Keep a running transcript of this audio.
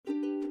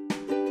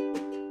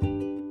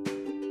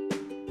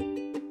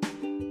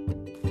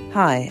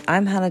Hi,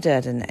 I'm Hannah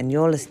Durden and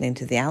you're listening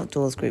to the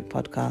Outdoors Group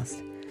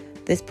podcast.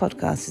 This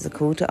podcast is a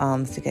call to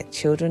arms to get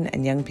children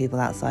and young people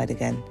outside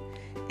again.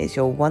 It's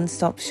your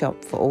one-stop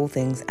shop for all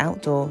things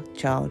outdoor,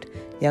 child,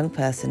 young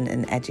person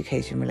and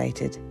education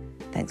related.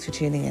 Thanks for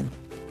tuning in.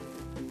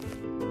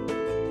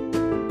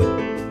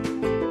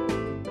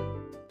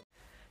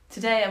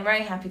 Today I'm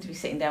very happy to be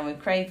sitting down with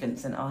Craig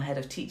Vincent, our Head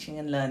of Teaching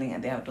and Learning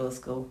at the Outdoor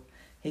School.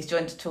 He's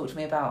joined to talk to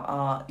me about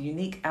our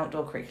unique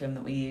outdoor curriculum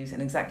that we use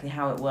and exactly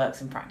how it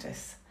works in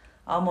practice.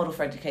 Our model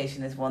for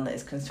education is one that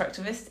is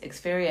constructivist,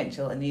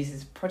 experiential and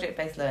uses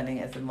project-based learning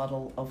as the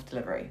model of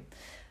delivery.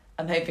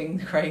 I'm hoping,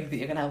 Craig, that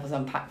you're going to help us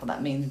unpack what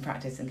that means in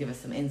practice and give us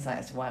some insight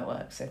as to why it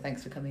works. So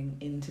thanks for coming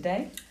in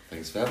today.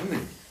 Thanks for having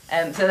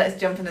me. So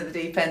let's jump into the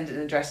deep end and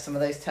address some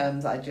of those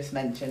terms I just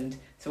mentioned.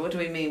 So what do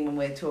we mean when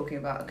we're talking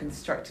about a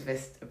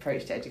constructivist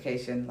approach to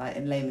education? Like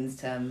in layman's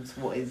terms,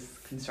 what is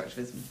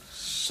constructivism?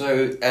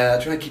 So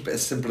trying to keep it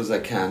as simple as I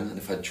can, and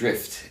if I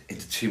drift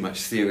into too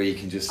much theory, you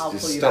can just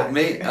stop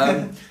me.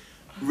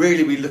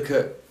 Really, we look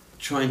at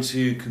trying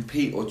to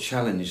compete or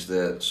challenge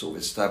the sort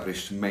of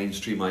established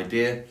mainstream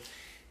idea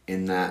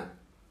in that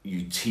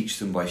you teach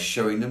them by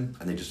showing them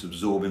and they just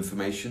absorb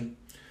information.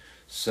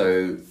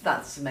 So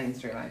that's the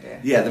mainstream idea.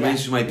 Yeah, the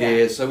mainstream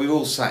idea. Yeah. So we've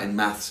all sat in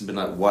maths and been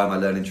like, why am I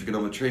learning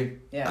trigonometry?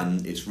 Yeah.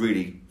 And it's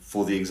really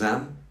for the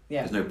exam.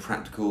 Yeah. There's no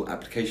practical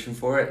application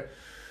for it.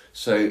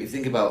 So if you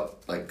think about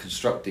like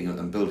constructing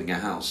and building a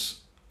house,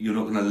 you're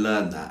not going to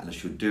learn that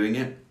unless you're doing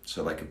it.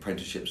 So like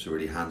apprenticeships are a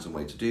really hands-on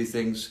way to do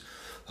things.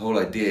 The whole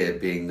idea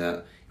being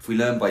that if we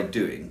learn by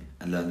doing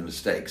and learn the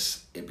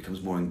mistakes, it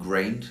becomes more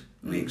ingrained.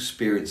 We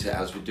experience it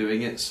as we're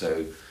doing it.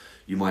 So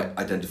you might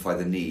identify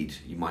the need.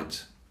 You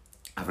might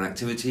have an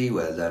activity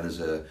where learners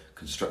are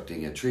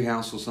constructing a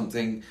treehouse or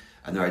something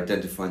and they're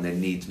identifying their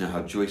need to know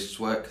how joists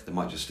work. They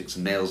might just stick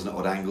some nails in at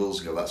odd angles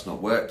and go, that's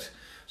not worked.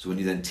 So when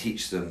you then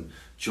teach them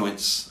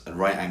joints and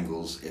right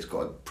angles, it's got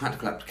a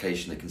practical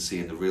application they can see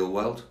in the real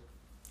world.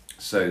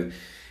 So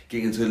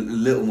getting into a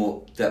little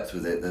more depth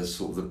with it, there's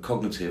sort of the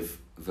cognitive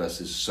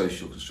versus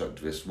social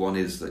constructivist. One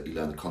is that you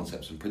learn the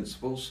concepts and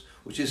principles,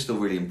 which is still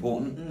really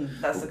important.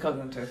 That's the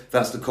cognitive.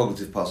 That's the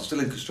cognitive part. So still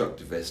in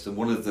constructivist, and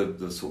one of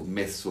the sort of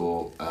myths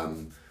or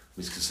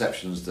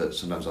misconceptions that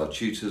sometimes our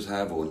tutors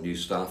have or new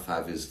staff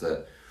have is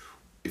that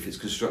if it's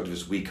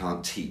constructivist, we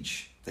can't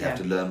teach. They have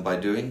to learn by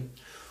doing.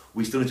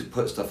 We still need to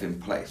put stuff in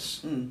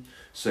place.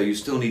 So you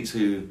still need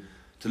to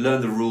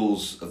learn the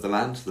rules of the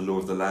land, the law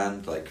of the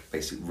land, like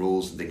basic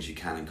rules and things you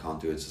can and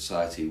can't do in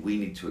society. We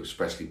need to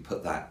expressly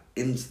put that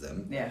into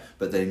them,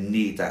 but they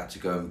need that to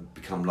go and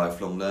become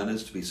lifelong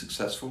learners to be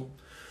successful.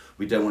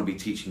 We don't want to be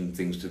teaching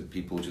things to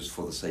people just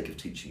for the sake of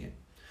teaching it.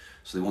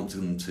 So they want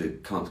them to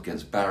come up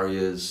against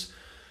barriers,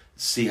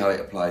 see how it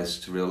applies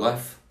to real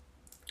life.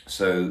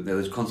 So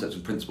those concepts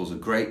and principles are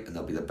great and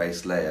they'll be the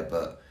base layer,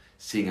 but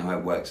seeing how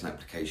it works in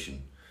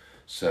application.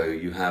 So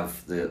you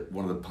have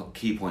one of the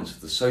key points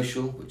of the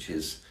social, which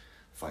is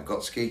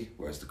Vygotsky,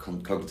 whereas the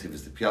cognitive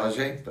is the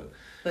Piaget. But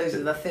those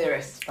are the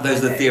theorists.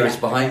 Those are the theorists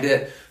behind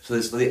it. So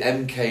there's the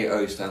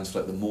MKO stands for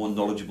like the more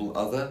knowledgeable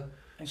other.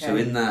 Okay. So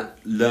in that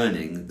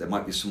learning, there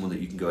might be someone that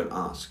you can go and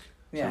ask.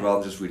 So rather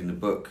than just reading a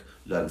book,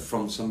 learn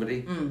from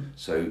somebody.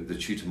 So the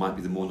tutor might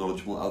be the more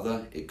knowledgeable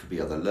other. It could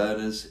be other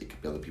learners. It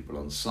could be other people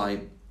on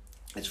site.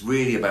 It's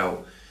really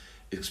about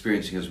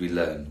experiencing as we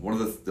learn. One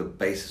of the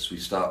basis we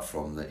start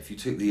from, that if you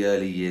took the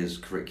early years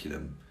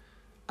curriculum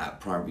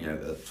at primary,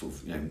 at sort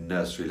of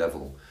nursery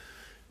level,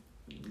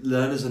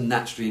 learners are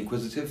naturally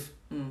inquisitive,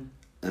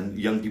 and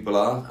young people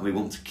are, and we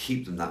want to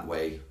keep them that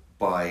way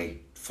by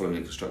following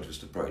a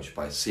constructivist approach,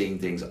 by seeing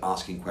things,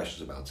 asking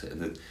questions about it.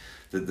 And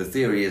the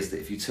theory is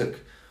that if you took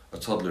a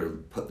toddler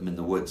and put them in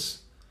the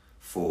woods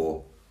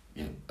for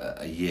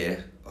a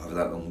year, however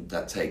that long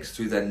that takes,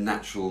 through their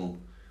natural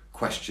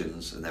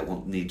questions and their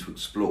need to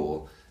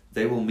explore,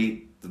 they will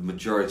meet the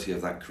majority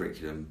of that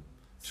curriculum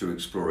through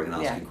exploring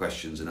and asking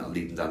questions, and it'll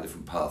lead them down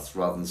different paths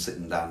rather than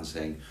sitting down and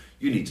saying,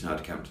 you need to know how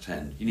to count to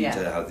 10, you need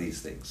to know how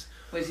these things.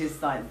 Which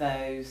is like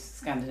those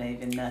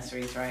Scandinavian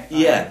nurseries, right?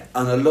 Yeah,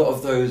 and a lot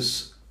of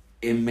those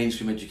in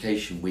mainstream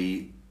education,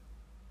 we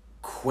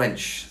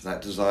quench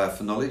that desire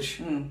for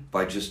knowledge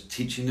by just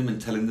teaching them and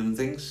telling them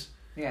things.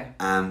 Yeah.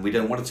 And we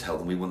don't want to tell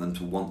them, we want them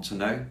to want to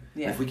know.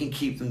 Yeah. And if we can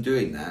keep them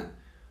doing that,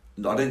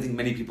 I don't think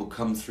many people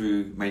come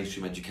through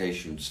mainstream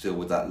education still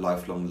with that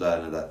lifelong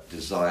learner, that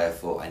desire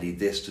for, I need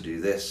this to do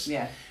this.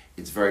 Yeah.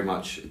 It's very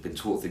much been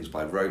taught things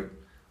by rote.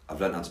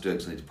 I've learned how to do it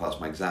because I need to pass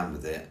my exam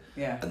with it.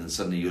 Yeah. And then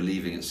suddenly you're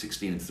leaving at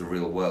 16 into the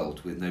real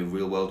world with no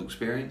real world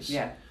experience.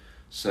 Yeah.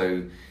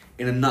 So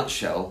in a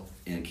nutshell,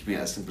 keeping it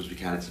as simple as we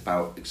can, it's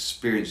about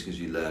experiencing as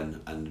you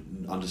learn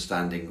and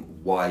understanding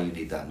why you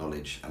need that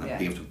knowledge and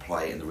being able to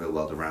apply it in the real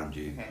world around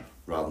you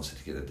rather than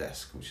sitting at a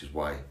desk, which is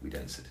why we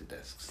don't sit at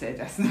desks. Sit at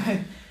desks, no.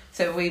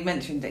 So we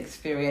mentioned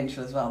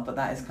experiential as well, but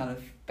that is kind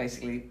of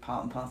basically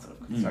part and parcel of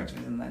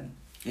constructivism then.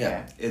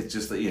 Yeah, it's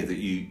just that that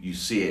you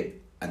see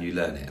it and you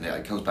learn it, and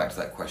it comes back to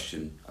that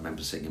question. I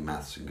remember sitting in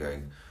maths and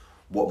going,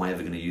 what am I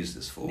ever going to use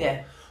this for?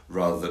 Yeah.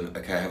 Rather than,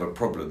 okay, I have a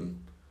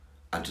problem,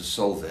 and to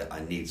solve it,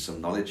 I need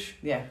some knowledge.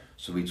 Yeah.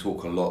 So we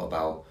talk a lot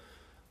about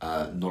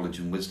knowledge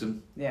and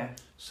wisdom. Yeah.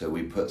 So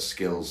we put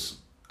skills,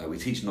 we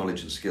teach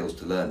knowledge and skills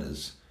to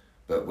learners,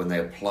 but when they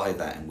apply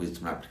that in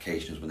wisdom and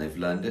application is when they've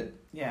learned it,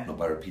 not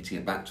by repeating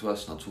it back to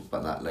us. And I'll talk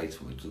about that later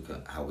when we look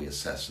at how we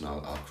assess in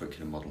our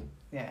curriculum model.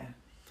 Yeah.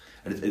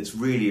 And it's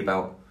really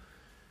about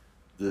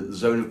the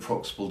zone of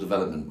proximal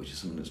development, which is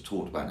something that's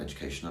taught about in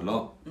education a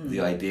lot. The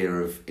idea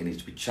of it needs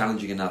to be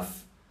challenging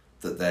enough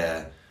that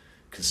they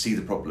can see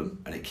the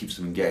problem and it keeps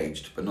them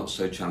engaged, but not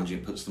so challenging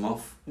it puts them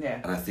off. Yeah.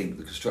 And I think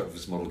the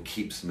constructivist model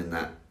keeps them in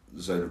that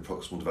zone of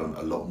proximal development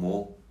a lot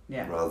more,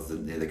 rather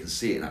than they can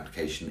see it in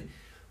application.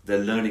 They're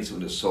learning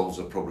something that solves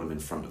a problem in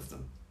front of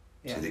them.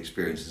 So the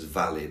experience is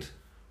valid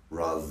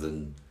rather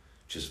than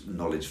just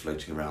knowledge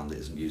floating around that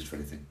isn't used for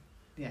anything.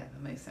 Yeah,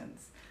 that makes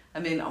sense. I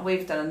mean,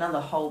 we've done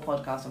another whole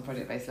podcast on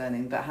project-based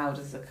learning, but how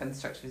does the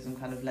constructivism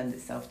kind of lend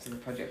itself to the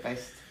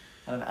project-based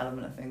kind of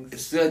element of things?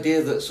 It's the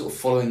idea that sort of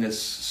following this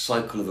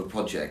cycle of a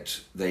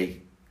project,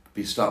 they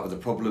start with a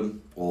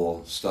problem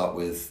or start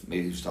with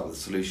a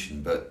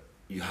solution, but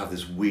you have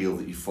this wheel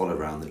that you follow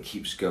around that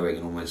keeps going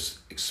and almost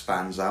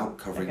expands out,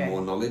 covering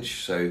more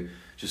knowledge. So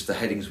just the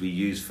headings we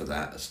use for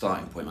that, a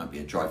starting point might be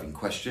a driving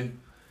question.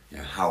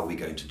 How are we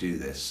going to do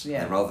this?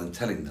 Yeah. And rather than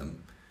telling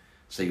them,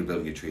 say you're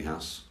building a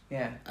treehouse.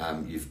 Yeah.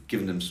 You've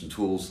given them some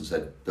tools and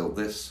said, build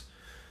this.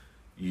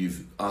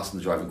 You've asked them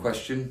the driving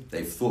question.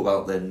 They've thought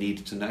about their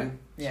need to know.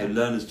 Yeah. So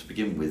learners to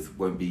begin with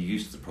won't be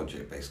used to the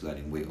project-based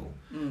learning wheel.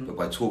 But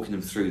by talking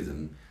them through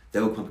them,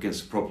 they'll come up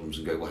against the problems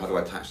and go, well, how do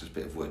I attach this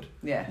bit of wood?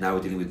 Yeah. Now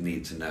we're dealing with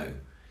need to know.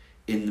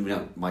 We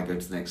might go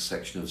to the next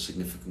section of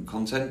significant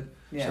content.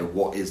 Yeah. So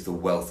what is the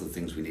wealth of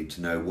things we need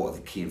to know? What are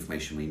the key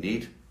information we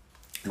need?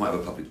 They might have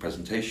a public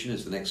presentation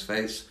as the next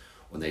phase,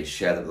 when they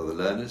share that with other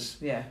learners.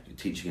 Yeah.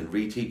 Teaching and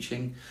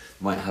reteaching.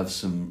 Might have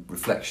some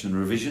reflection and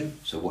revision,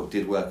 so what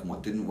did work and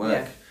what didn't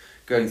work. Yeah.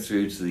 Going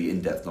through to the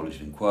in-depth knowledge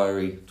and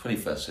inquiry,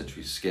 21st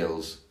century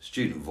skills,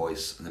 student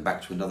voice, and then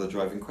back to another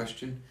driving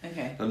question.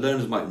 Okay. Now,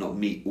 learners might not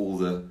meet all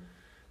the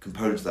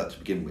components of that to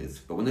begin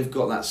with, but when they've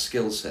got that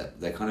skill set,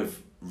 they're kind of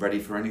ready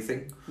for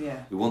anything.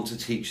 Yeah. We want to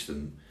teach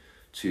them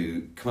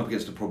to come up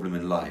against a problem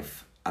in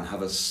life and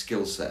have a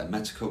skill set, a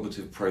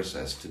metacognitive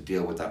process to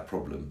deal with that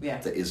problem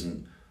that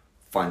isn't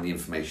find the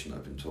information that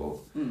I've been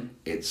taught.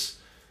 It's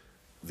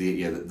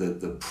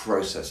the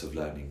process of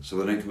learning. So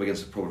they don't come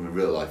against a problem in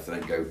real life, they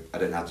don't go, I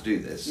don't know how to do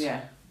this.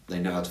 Yeah. They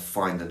know how to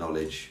find the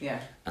knowledge. Yeah.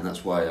 And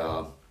that's why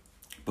our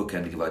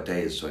bookending of our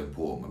day is so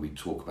important, when we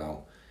talk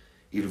about,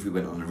 even if we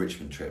went on an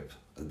enrichment trip,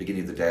 at the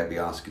beginning of the day I'd be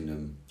asking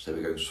them, say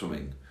we're going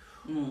swimming,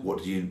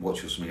 what's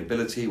your swimming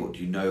ability, what do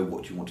you know,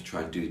 what do you want to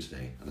try and do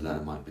today? And the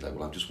learner might be like,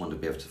 well, I just want to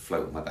be able to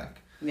float on my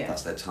back. Yeah.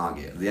 That's their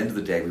target. And at the end of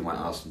the day we might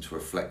ask them to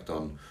reflect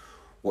on,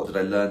 what did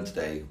I learn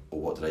today, or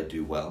what did I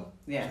do well?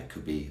 Yeah. So it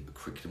could be a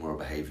curriculum or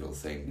a behavioural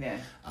thing. Yeah.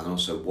 And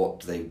also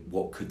what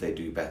could they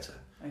do better?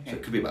 Okay. So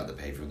it could be about the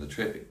behaviour on the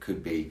trip, it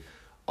could be,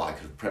 I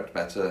could have prepped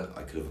better,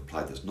 I could have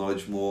applied this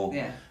knowledge more.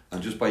 Yeah.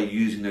 And just by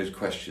using those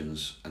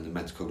questions and the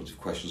metacognitive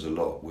questions a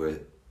lot, we're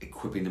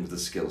equipping them with the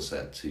skill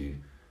set to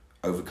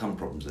overcome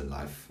problems in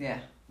life. Yeah.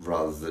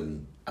 Rather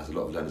than, as a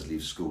lot of learners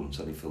leave school and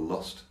suddenly feel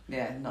lost.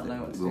 Yeah, not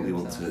know what to do. We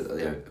want to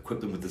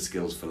equip them with the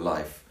skills for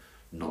life,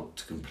 not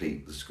to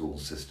complete the school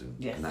system.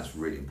 Yes. And that's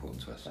really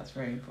important to us. That's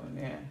very important,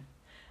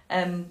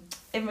 yeah.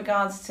 In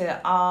regards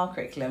to our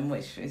curriculum,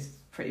 which is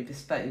pretty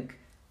bespoke,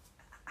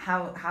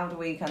 how do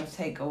we kind of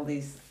take all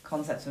these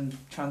concepts and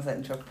translate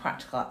into a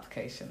practical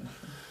application?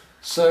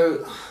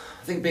 So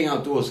I think being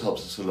outdoors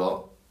helps us a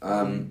lot.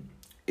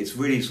 It's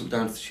really sort of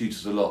down to the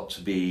tutors a lot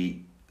to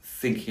be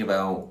thinking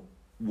about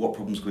what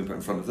problems can we put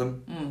in front of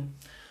them.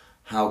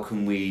 How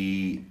can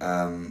we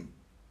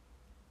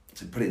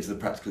to put it into the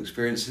practical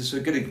experiences. So a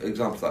good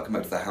example of that, come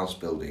back to the house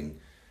building,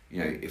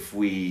 if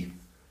we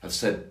have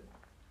said,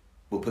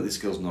 we'll put these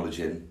skills and knowledge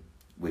in,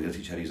 we're going to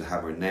teach how to use a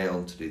hammer and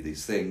nail to do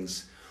these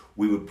things,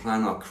 we would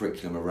plan our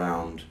curriculum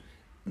around,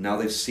 now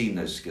they've seen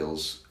those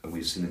skills and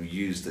we've seen them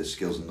use those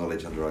skills and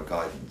knowledge under our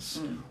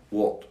guidance,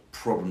 what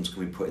problems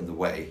can we put in the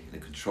way in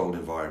a controlled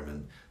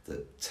environment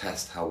that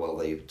test how well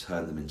they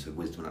turn them into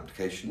wisdom and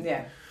application.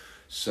 Yeah.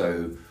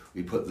 So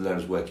we put the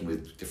learners working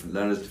with different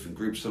learners, different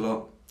groups a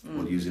lot.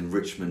 We'll use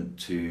enrichment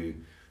to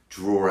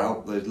draw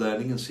out those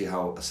learning and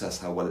assess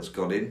how well it's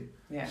gone in.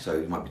 Yeah. So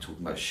you might be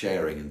talking about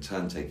sharing and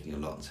turn taking a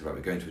lot and say, right,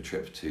 we're going to a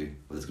trip to, well,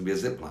 there's going to be a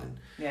zip line.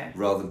 Yeah.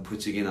 Rather than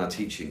putting in our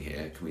teaching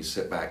here, can we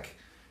sit back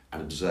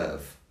and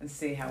observe? And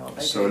see how well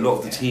they do. So a lot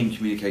of the team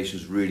communication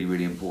is really,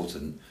 really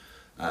important.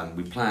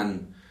 We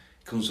plan,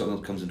 something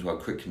comes into our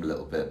curriculum a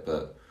little bit,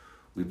 but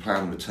we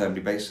plan on a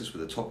termly basis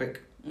with a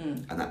topic.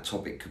 And that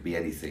topic could be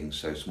anything.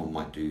 So someone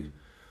might do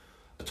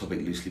a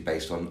topic loosely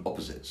based on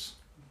opposites.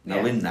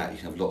 Now in that you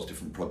can have lots of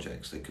different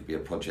projects. There could be a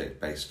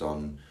project based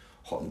on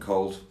hot and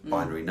cold,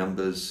 binary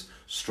numbers,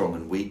 strong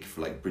and weak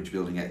for like bridge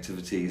building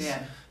activities.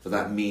 Yeah. But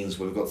that means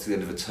when we've got to the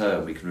end of a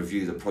term, we can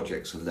review the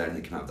projects and learning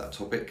that came out of that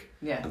topic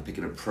and pick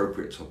an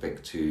appropriate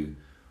topic to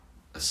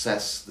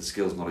assess the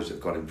skills and knowledge that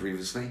have gone in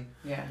previously,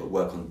 but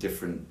work on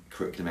different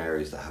curriculum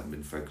areas that haven't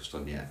been focused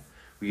on yet.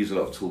 We use a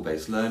lot of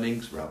tool-based learning,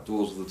 because we're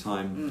outdoors all the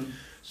time.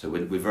 So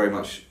we're very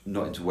much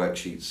not into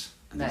worksheets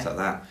and things like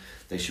that.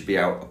 They should be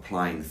out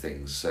applying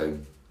things. So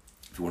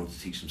if we wanted to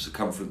teach them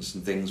circumference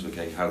and things,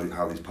 okay, how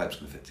are these pipes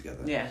going to fit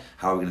together? Yeah.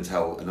 How are we going to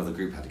tell another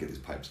group how to get these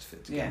pipes to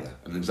fit together?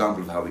 Yeah. An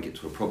example of how we get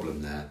to a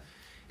problem there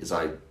is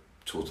I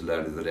taught a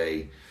learner the other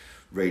day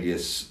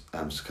radius,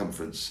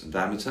 circumference and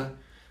diameter,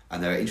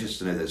 and they were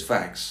interested to know those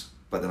facts,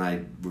 but then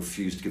I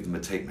refused to give them a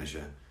tape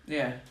measure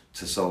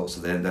to solve,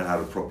 so they don't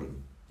have a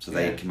problem. So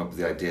they came up with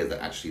the idea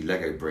that actually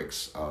Lego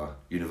bricks are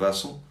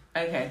universal.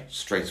 Okay.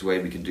 Straight away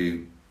we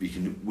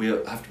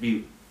have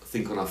to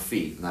think on our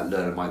feet, and that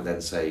learner might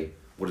then say,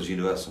 what does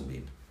universal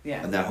mean?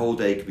 Yeah. And their whole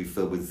day could be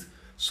filled with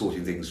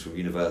sorting things from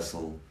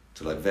universal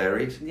to like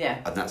varied. Yeah.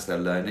 And that's their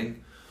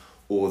learning.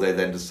 Or they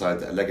then decide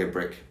that a Lego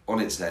brick on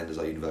its end is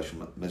our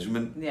universal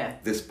measurement. Yeah.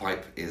 This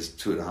pipe is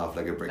 2.5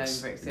 Lego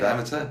bricks in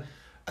diameter.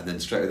 And then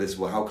straight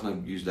away how can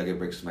I use Lego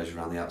bricks to measure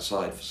around the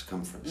outside for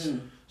circumference?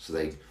 So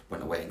they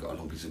went away and got a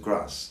long piece of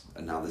grass,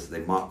 and now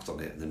they marked on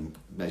it and then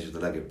measured the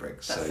Lego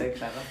bricks. That's so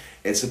clever.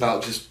 It's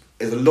about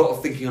there's a lot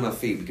of thinking on our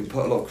feet. We can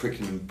put a lot of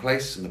curriculum in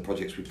place in the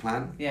projects we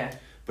plan. Yeah.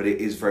 But it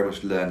is very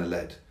much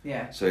learner-led.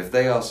 Yeah. So if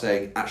they are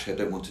saying, actually, I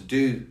don't want to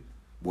do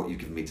what you've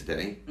given me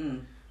today,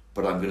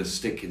 but I'm going to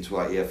stick into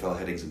our EFL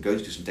headings and go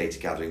to do some data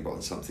gathering, but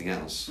on something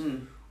else,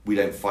 we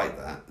don't fight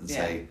that and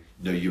say,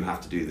 no, you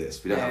have to do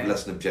this. We don't have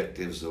lesson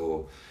objectives,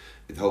 or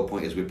the whole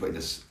point is we're putting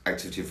this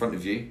activity in front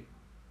of you.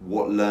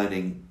 What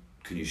learning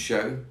can you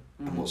show,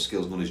 and what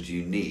skills and knowledge do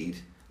you need?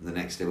 And the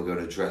next day we'll go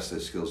and address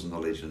those skills and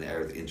knowledge in the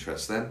area that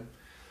interests them,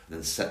 and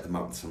then set them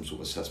up with some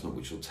sort of assessment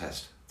which will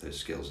test those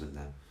skills in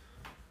there.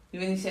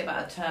 When you say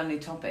about a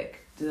termly topic,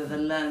 do the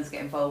learners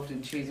get involved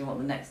in choosing what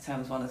the next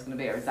term's one is going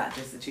to be, or is that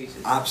just the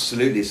tutors?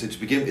 Absolutely. So to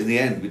begin, in the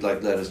end, we'd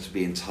like learners to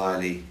be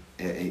entirely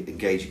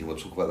engaging, and we'll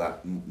talk about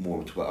that more,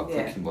 we'll talk about our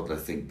curriculum model, I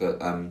think. But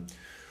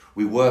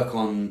we work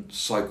on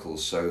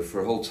cycles, so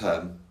for a whole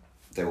term,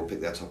 they will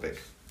pick their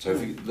topic. So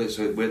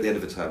so we're at the end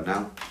of a term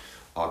now.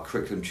 Our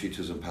curriculum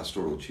tutors and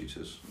pastoral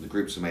tutors. And the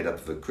groups are made up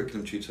of a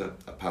curriculum tutor,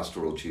 a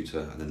pastoral tutor,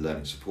 and then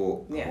learning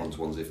support, and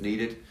one-to-ones if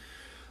needed.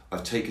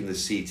 I've taken the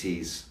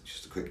CTs, which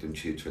is the curriculum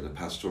tutor, and the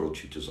pastoral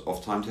tutors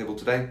off timetable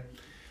today,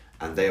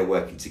 and they are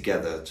working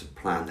together to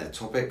plan their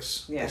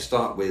topics. Yeah. They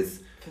start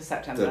with... For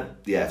September.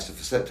 So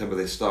for September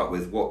they start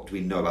with what do we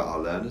know about our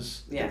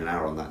learners. They're doing an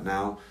hour on that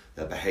now.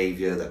 Their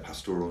behaviour, their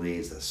pastoral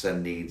needs, their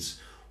SEND needs,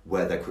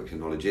 where their curriculum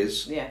knowledge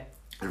is. Yeah.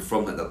 And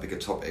from that they'll pick a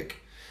topic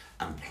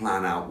and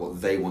plan out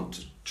what they want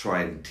to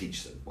try and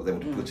teach them, what they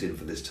want to put in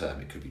for this term.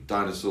 It could be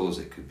dinosaurs,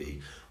 it could be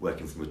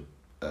working from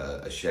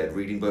a shared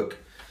reading book.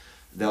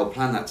 They'll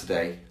plan that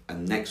today,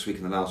 and next week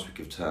and the last week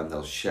of term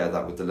they'll share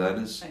that with the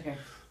learners. Okay.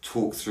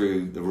 Talk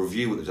through the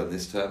review what they've done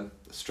this term,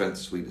 the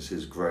strengths,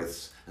 weaknesses,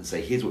 growths, and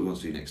say here's what we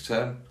want to do next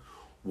term.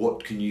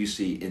 What can you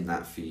see in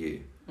that for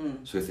you?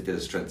 So if they did a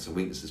strengths and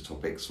weaknesses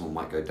topic, someone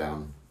might go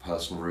down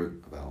personal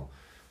route about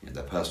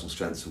their personal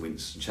strengths and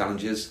weaknesses and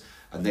challenges,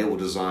 and they will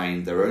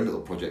design their own little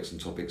projects and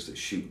topics that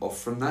shoot off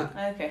from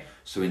that. Okay.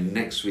 So in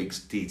next week's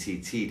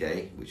DTT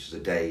day, which is a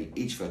day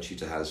each of our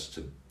tutor has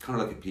to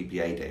kind of like a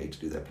PPA day to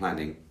do their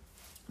planning,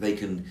 they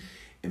can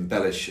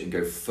embellish and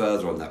go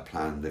further on that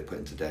plan they put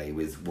in today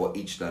with what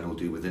each learner will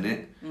do within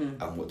it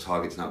and what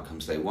targets and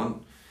outcomes they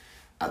want.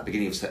 At the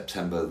beginning of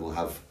September, we'll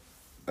have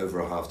over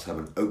a half term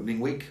an opening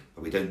week,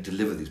 but we don't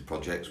deliver these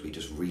projects, we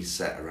just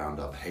reset around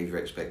our behaviour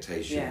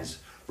expectations,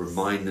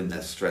 remind them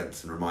their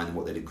strengths and remind them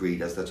what they'd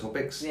agreed as their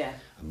topics,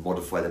 and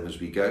modify them as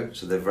we go.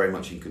 So they're very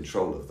much in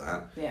control of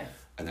that. Yeah.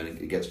 And then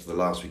it gets to the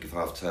last week of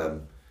half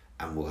term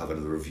and we'll have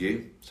another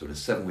review. So in a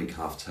 7-week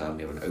half term,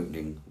 we have an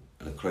opening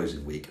and a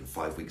closing week and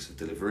 5 weeks of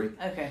delivery.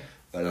 Okay.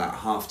 But at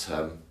half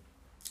term,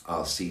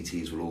 our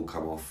CTs will all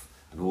come off,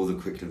 and all the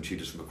curriculum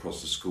tutors from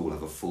across the school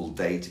have a full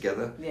day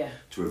together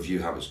to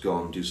review how it's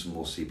gone, do some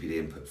more CPD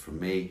input from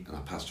me, and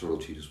our pastoral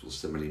tutors will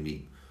similarly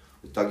meet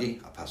with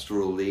Dougie, our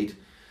pastoral lead,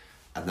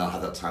 and they'll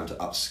have that time to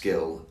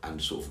upskill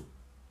and sort of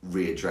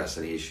readdress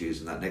any issues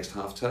in that next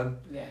half term.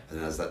 Yeah. And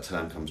then as that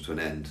term comes to an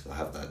end, they'll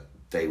have that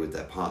day with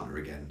their partner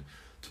again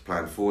to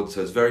plan forward.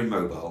 So it's very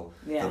mobile.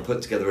 Yeah. They'll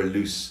put together a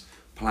loose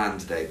plan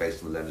today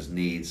based on the learner's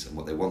needs and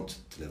what they want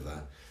to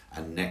deliver,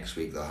 and next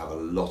week they'll have a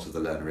lot of the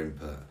learner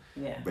input.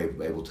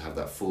 We're able to have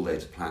that full day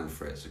to plan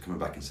for it. So coming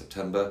back in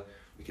September,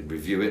 we can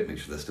review it, make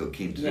sure they're still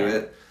keen to do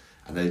it,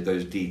 and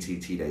those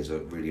DTT days are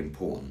really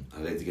important.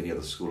 I don't think any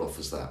other school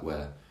offers that,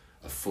 where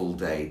a full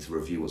day to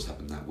review what's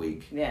happened that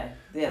week.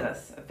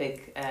 That's a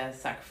big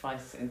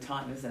sacrifice in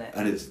time, isn't it?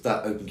 And it's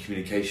that open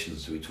communication.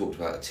 So we talked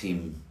about a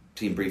team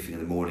briefing in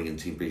the morning and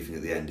team briefing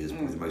at the end is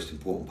probably the most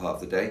important part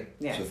of the day.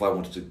 Yeah. So if I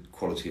wanted to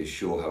quality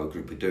assure how a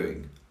group are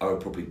doing, I would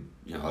probably,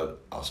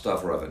 our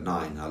staff arrive at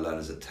 9, our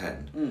learners at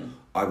 10.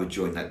 I would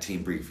join that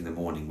team briefing in the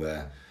morning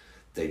where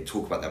they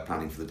talk about their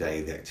planning for the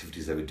day, the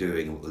activities they were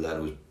doing, and what the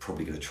learner was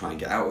probably going to try and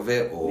get out of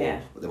it, or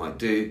what they might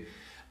do.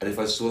 And if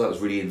I saw that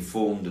was really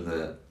informed and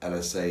the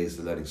LSAs,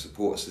 the learning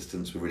support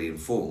assistants, were really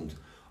informed,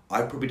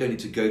 I probably don't need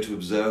to go to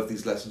observe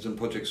these lessons and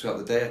projects throughout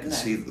the day. I can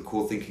see that the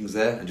core thinking's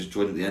there and just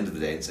join at the end of the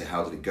day and say,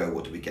 how did it go?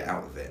 What did we get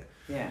out of it?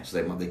 Yeah.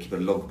 So they keep a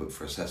logbook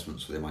for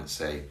assessments, where they might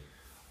say,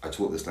 I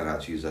taught this learner how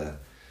to use a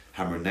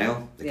hammer and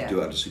nail. They can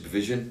do it under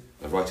supervision.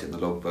 They write it in the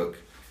logbook.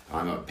 And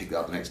I might pick that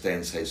up the next day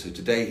and say, so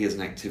today here's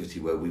an activity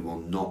where we will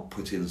not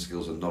put in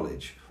skills and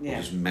knowledge. We'll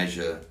just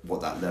measure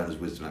what that learner's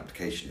wisdom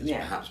application is,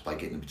 perhaps by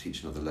getting them to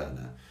teach another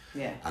learner.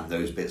 Yeah. And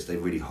those bits, they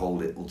really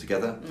hold it all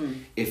together.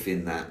 If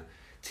in that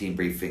team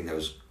briefing there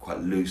was quite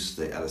loose,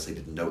 the LSA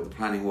didn't know what the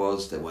planning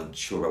was, they weren't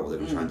sure about what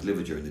they were trying to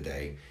deliver during the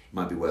day, it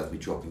might be worth me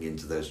dropping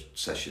into those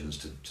sessions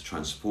to try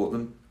and support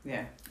them.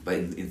 Yeah. But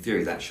in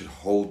theory, that should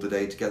hold the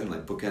day together and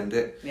like bookend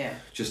it. Yeah.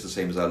 Just the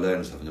same as our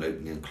learners having an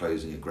opening and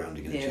closing, a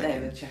grounding and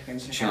a check-in.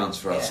 It's a chance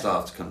for our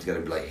staff to come together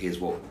and be like, here's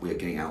what we're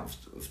getting out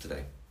of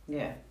today.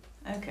 Yeah.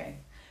 Okay.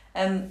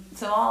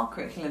 So our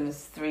curriculum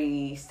is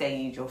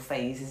 3-stage or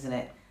phase, isn't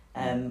it?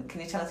 Can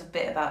you tell us a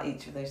bit about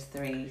each of those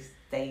 3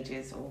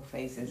 stages or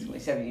phases,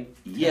 whichever you...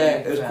 Yeah,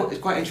 it's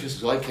quite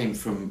interesting. So I came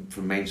from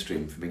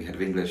mainstream, from being head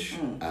of English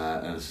and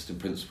assistant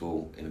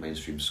principal in a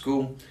mainstream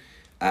school.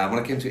 When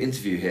I came to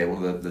interview here,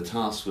 one of the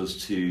tasks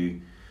was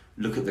to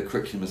look at the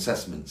curriculum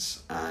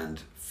assessments and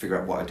figure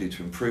out what I do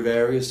to improve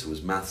areas. So it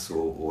was maths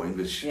or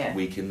English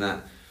week in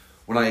that.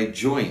 When I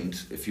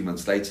joined a few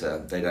months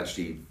later, they'd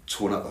actually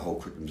torn up the whole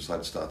curriculum and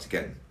decided to start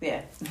again.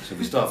 Yeah. So if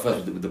we start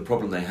first with the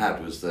problem they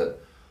had was that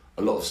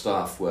a lot of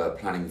staff were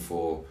planning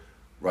for,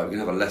 right, we're going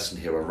to have a lesson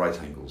here on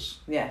right angles.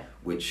 Yeah.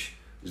 Which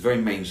is very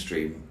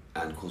mainstream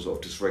and caused a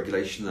lot of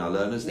dysregulation in our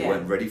learners. They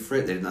weren't ready for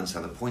it. They didn't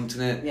understand the point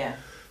in it. Yeah.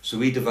 So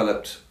we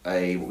developed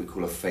what we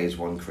call a phase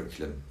 1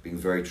 curriculum, being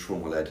very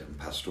trauma-led and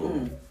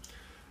pastoral.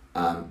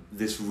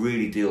 This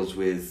really deals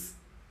with,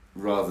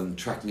 rather than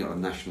tracking it on a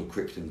national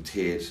curriculum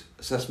tiered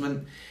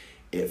assessment,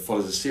 it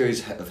follows a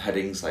series of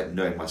headings like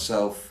knowing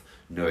myself,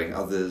 knowing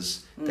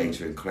others,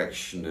 data and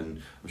collection,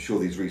 and I'm sure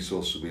these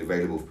resources will be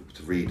available for people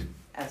to read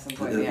at some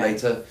point,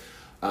 later.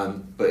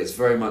 But it's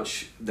very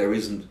much, there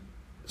isn't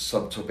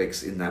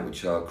subtopics in that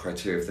which are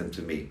criteria for them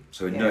to meet.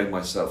 So in knowing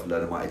myself, a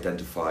learner might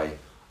identify,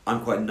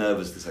 I'm quite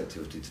nervous this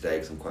activity today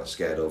because I'm quite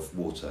scared of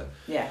water.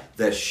 Yeah.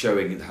 They're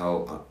showing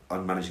how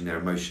unmanaging their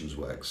emotions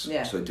works.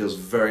 Yeah. So it deals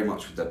very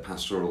much with their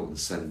pastoral and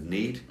send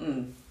need.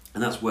 And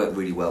that's worked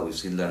really well. We've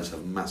seen learners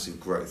have massive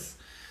growth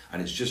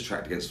and it's just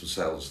tracked against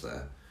themselves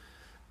there.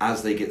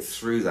 As they get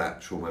through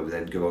that trauma, we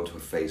then go on to a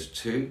phase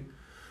 2,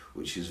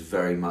 which is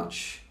very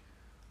much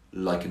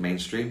like a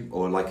mainstream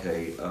or like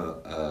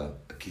a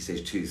Key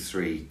Stage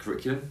 2-3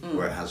 curriculum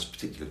where it has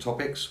particular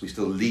topics. We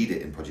still lead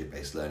it in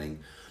project-based learning,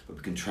 but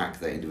we can track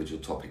their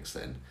individual topics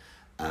then.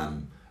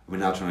 We're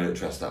now trying to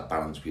address that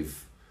balance.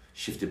 We've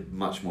shifted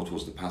much more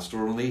towards the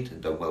pastoral need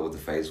and done well with the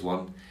phase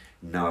 1.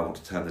 Now I want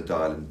to turn the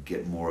dial and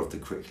get more of the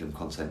curriculum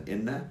content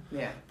in there.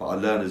 Yeah. But our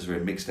learners are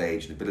in mixed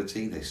age and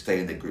ability. They stay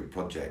in their group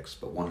projects,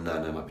 but one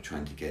learner might be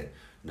trying to get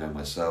knowing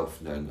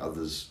myself, knowing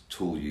others'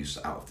 tool use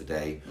out of the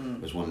day.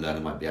 Whereas one learner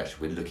might be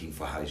actually, we're looking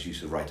for his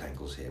use of right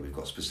angles here. We've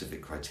got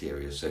specific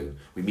criteria. So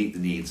we meet the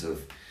needs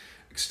of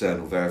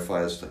external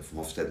verifiers like from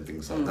Ofsted and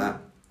things like that.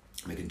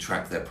 We can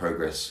track their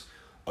progress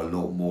a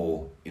lot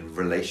more in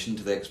relation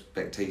to their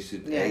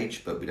expected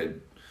age, but we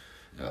don't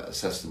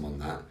assess them on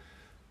that.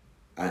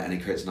 And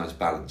it creates a nice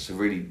balance. So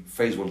really,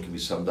 phase 1 can be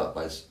summed up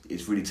as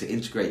it's really to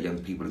integrate young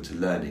people into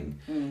learning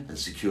and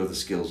secure the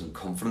skills and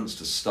confidence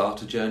to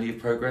start a journey of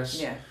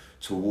progress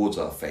towards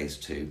our phase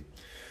 2,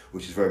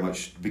 which is very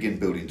much begin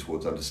building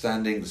towards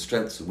understanding the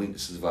strengths and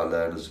weaknesses of our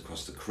learners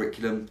across the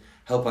curriculum,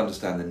 help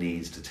understand the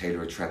needs to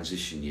tailor a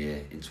transition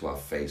year into our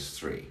phase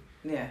 3.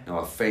 Yeah. Now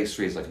our phase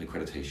 3 is like an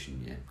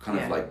accreditation year, kind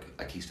of like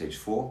a Key Stage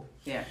 4.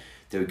 Yeah.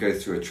 They would go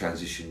through a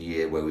transition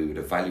year where we would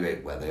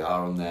evaluate where they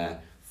are on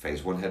their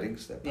phase 1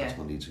 headings, their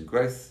personal needs and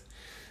growth.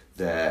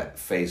 Their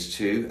phase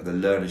 2, and the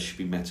learners should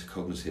be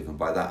metacognitive, and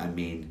by that I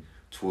mean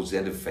towards the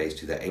end of phase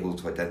 2 they're able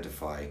to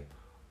identify,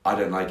 I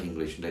don't like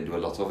English and don't do a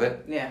lot of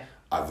it. Yeah.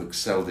 I've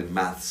excelled in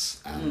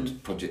maths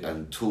and project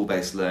and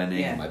tool-based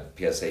learning, and my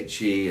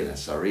PSHE and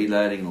SRE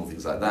learning and all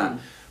things like that.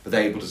 But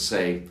they're able to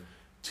say,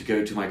 to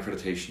go to my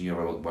accreditation year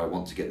where I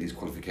want to get these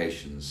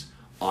qualifications,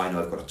 I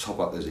know I've got to top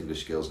up those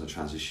English skills in a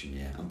transition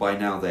year. And by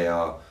now they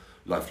are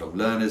lifelong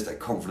learners, they're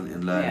confident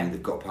in learning,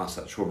 they've got past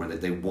that trauma,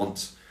 and they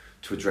want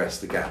to address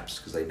the gaps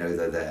because they know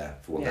they're there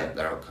for what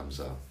their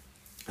outcomes are.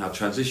 Now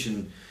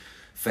transition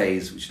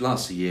phase, which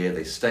lasts a year,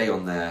 they stay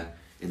on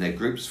in their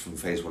groups from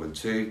phase 1 and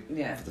 2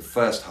 for the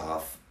first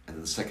half, and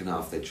then the second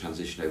half they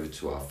transition over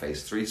to our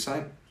phase 3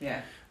 site.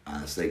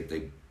 So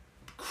they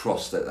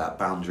cross that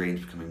boundary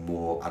into becoming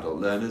more adult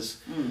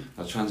learners.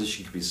 Our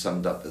transition can be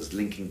summed up as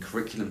linking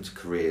curriculum to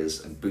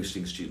careers and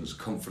boosting students'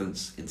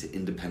 confidence into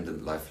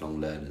independent lifelong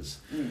learners.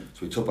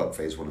 So we top up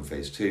phase 1 and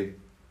phase 2,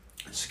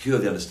 and secure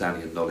the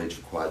understanding and knowledge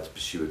required to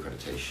pursue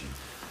accreditation.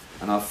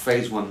 And our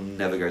phase 1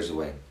 never goes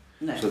away.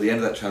 No. So at the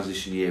end of that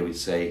transition year we'd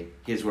say,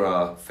 here's where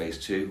our phase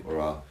 2 or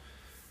our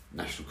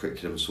national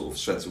curriculum sort of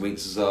strengths and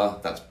weaknesses are.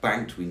 That's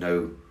banked, we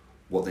know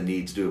what they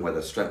need to do and where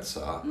their strengths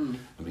are, and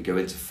we go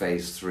into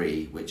phase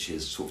 3, which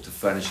is sort of to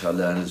furnish our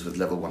learners with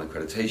level 1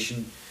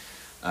 accreditation,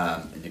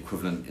 an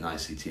equivalent in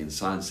ICT and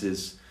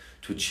sciences,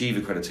 to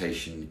achieve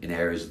accreditation in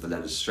areas of the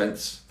learner's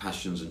strengths,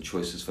 passions and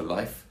choices for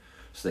life.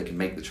 so they can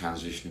make the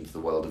transition into the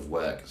world of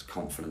work as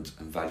confident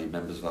and valued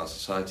members of our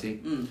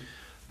society.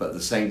 But at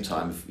the same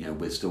time,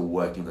 we're still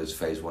working on those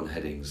phase 1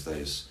 headings,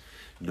 those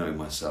knowing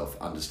myself,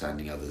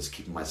 understanding others,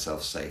 keeping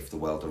myself safe, the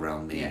world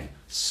around me,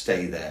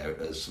 stay there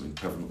as something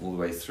prevalent all the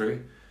way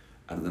through.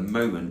 And at the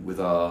moment, with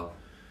our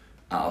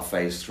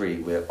phase 3,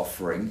 we're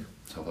offering,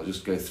 so I'll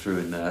just go through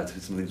and to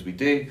some things we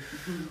do.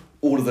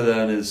 All of the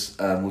learners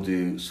will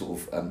do sort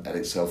of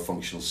Edexcel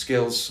functional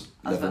skills.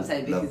 I was about to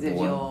say, because if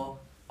you're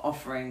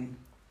offering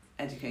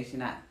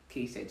education at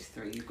Key Stage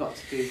 3, you've got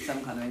to do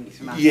some kind of English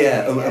and maths.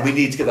 And we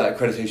need to get that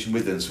accreditation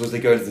with them. So as they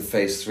go into the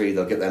phase 3,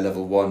 they'll get their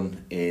level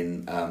 1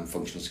 in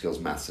functional skills,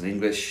 maths and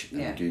English,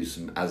 and do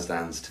some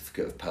ASDAN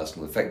certificate of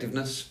personal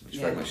effectiveness, which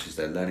very much is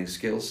their learning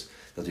skills.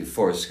 They'll do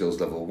forest skills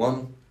level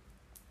 1.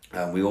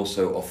 We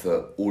also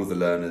offer all of the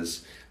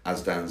learners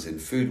ASDANs in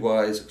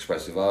Foodwise,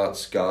 Expressive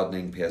Arts,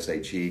 Gardening,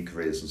 PSHE,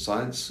 Careers and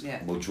Science.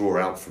 And we'll draw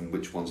out from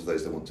which ones of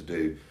those they want to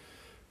do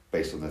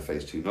based on their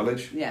phase 2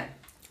 knowledge.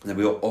 And then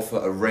we'll offer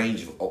a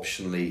range of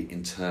optionally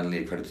internally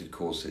accredited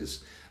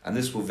courses. And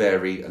this will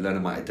vary. A learner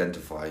might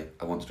identify,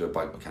 I want to do a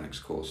bike mechanics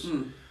course.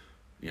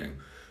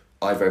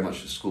 I very much,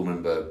 as a school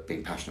member,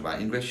 being passionate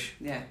about English.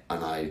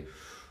 And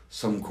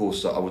some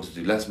courses I want to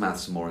do less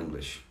maths and more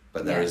English.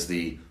 But there is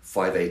the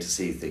 5A to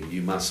C thing.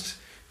 You must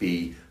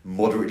be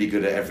moderately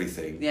good at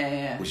everything.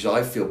 Which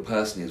I feel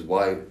personally is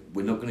why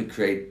we're not going to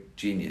create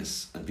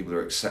genius and people who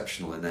are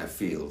exceptional in their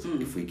field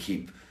if we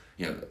keep...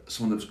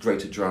 someone that's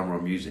great at drama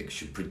or music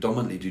should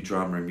predominantly do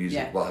drama and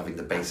music while having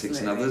the basics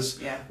in others,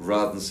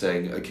 rather than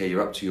saying, okay,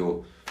 you're up to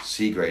your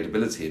C grade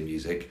ability in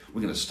music,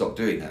 we're going to stop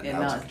doing that now.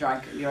 Now to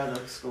drag your other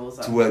scores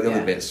up. To work the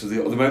other bits. So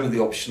at the moment, the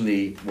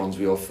optionally ones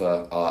we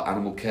offer are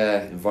animal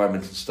care,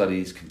 environmental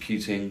studies,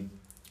 computing,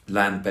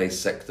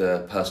 land-based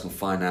sector, personal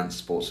finance,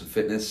 sports and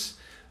fitness,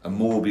 and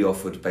more will be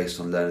offered based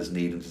on learners'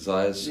 need and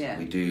desires.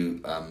 We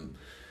do...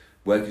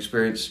 work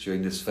experience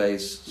during this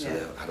phase. So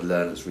I had a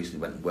learner that's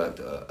recently went and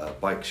worked at a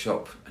bike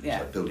shop and he's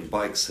like building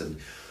bikes and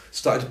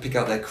started to pick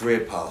out their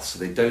career path so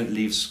they don't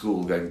leave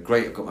school going,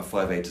 great, I've got my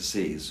 5A to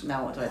C's.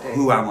 Now what do I do?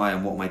 Who am I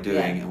and what am I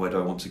doing and where do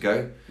I want to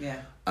go?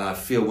 And I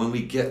feel when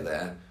we get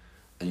there,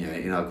 and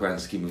in our grand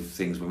scheme of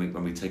things,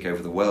 when we take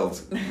over the world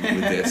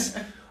with this,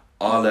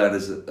 our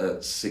learners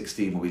at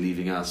 16 will be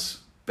leaving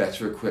us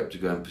better equipped to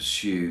go and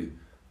pursue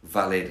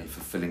valid and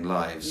fulfilling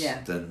lives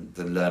than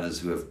learners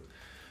who have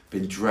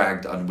been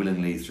dragged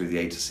unwillingly through the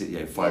A to C,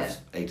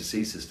 A to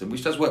C system,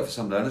 which does work for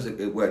some learners.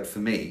 It worked for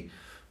me,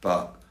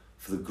 but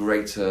for the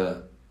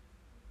greater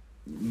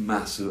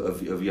mass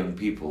of young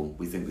people,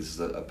 we think this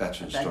is a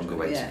better and stronger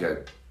way to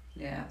go.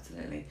 Yeah,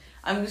 absolutely.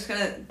 I'm just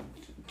going to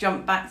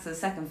jump back to the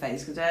second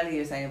phase, because earlier you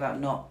were saying about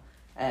not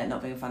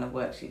being a fan of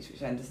worksheets,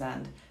 which I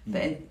understand.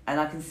 But and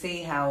I can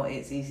see how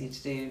it's easy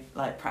to do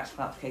like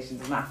practical applications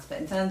of maths. But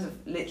in terms of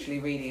literally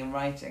reading and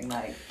writing,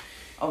 like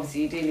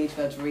obviously you do need to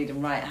be able to read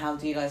and write. How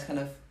do you guys kind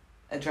of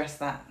address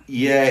that?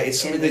 Yeah, it's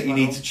something that you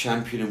need to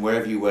champion, and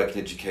wherever you work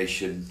in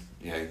education,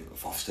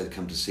 if Ofsted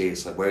come to see,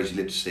 it's like, where's your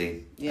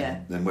literacy?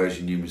 And then where's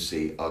your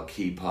numeracy are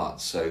key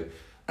parts. So,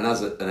 and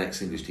as an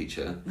ex-English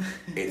teacher,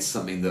 it's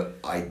something that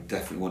I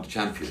definitely want to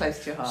champion. Close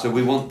to your heart. So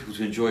we want people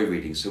to enjoy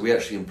reading. So we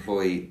actually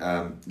employ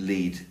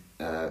lead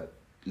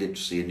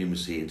literacy and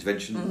numeracy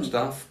intervention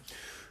staff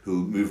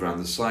who move around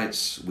the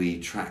sites. We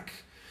track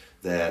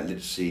their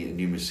literacy and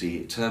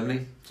numeracy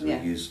termly. So we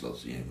use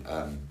lots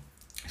of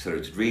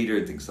accelerated reader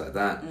and things like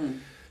that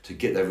to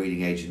get their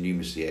reading age and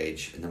numeracy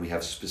age, and then we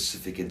have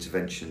specific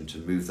intervention to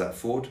move that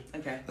forward.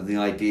 And the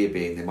idea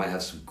being they might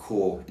have some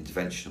core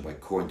intervention, and by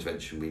core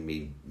intervention we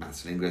mean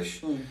maths and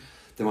English.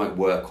 They might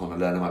work on a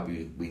learner,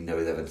 we know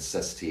they have a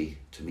necessity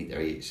to meet their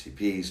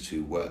EHCPs,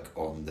 to work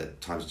on the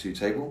 ×2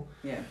 table.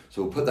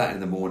 So we'll put that in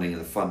the morning in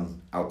a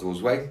fun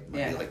outdoors way.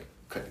 Might be like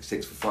collecting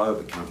 6 for 5,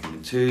 but counting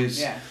in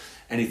 2s,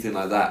 anything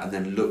like that, and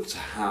then look to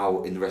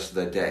how in the rest of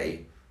their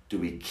day do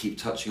we keep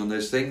touching on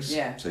those things?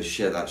 So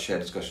shared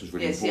discussion is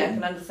really important. I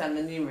can understand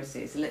the numeracy.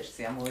 It's the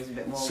literacy I'm always a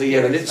bit more... So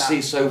the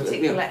literacy...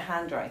 particularly like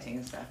handwriting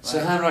and stuff, right? So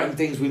handwriting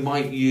things we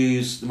might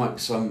use, there might be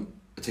some...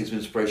 take some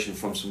inspiration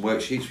from some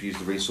worksheets, we use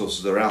the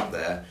resources that are out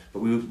there, but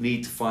we would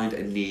need to find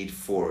a need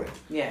for it.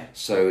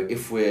 So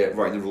if we're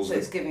writing the rules... So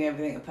it's giving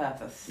everything a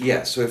purpose.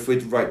 So if we're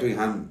doing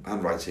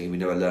handwriting, we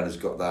know a learner's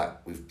got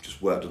that, we've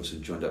just worked on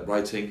some joined up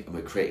writing, and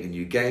we're creating a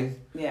new game.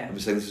 And we're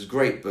saying, this is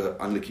great, but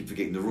I'm going to keep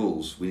forgetting the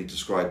rules, we need to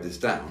scribe this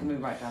down. Can we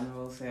write down the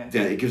rules,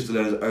 it gives the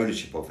learners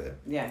ownership of it.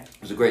 It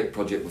was a great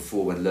project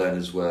before when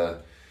learners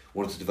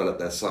wanted to develop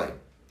their site,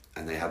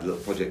 and they had a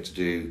little project to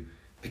do.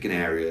 Pick an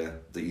area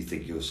that you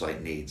think your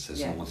site needs. So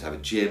someone wants to have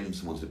a gym,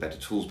 someone wants a better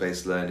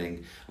tools-based learning.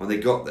 And when they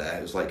got there,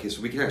 it was like,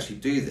 so we can actually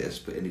do this,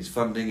 but it needs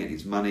funding, it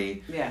needs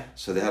money.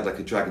 So they had like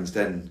a Dragon's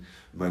Den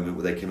moment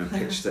where they came and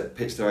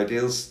pitched their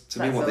ideals to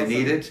me, what they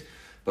needed,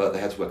 but they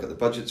had to work out the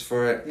budgets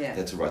for it. They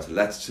had to write a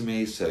letter to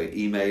me, so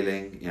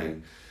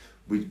emailing,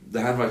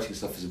 the handwriting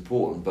stuff is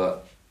important,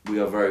 but we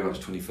are very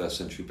much 21st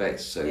century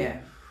based. So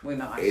we're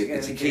not actually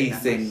it's a key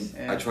thing.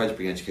 I tried to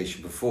bring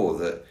education before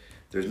that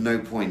there's no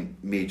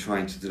point me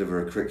trying to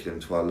deliver a curriculum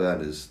to our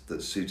learners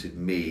that suited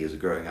me as a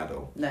growing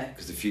adult. No.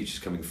 Because the future's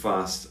coming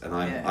fast and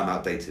I'm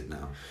outdated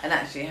now. And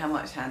actually, how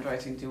much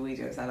handwriting do we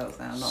do as adults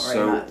now? Not very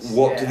so much. So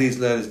what do these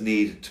learners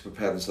need to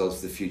prepare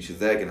themselves for the future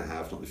they're going to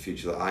have, not the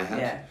future that I had?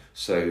 Yeah.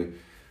 So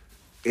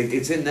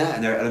it's in there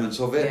and there are elements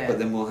of it, but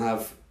then we'll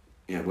have,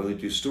 when we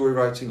do story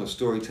writing or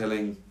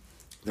storytelling,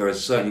 there are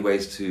certainly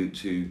ways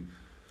to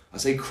I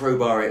say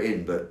crowbar it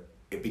in, but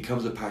it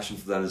becomes a passion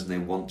for learners and they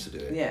want to do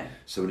it. Yeah.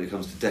 So when it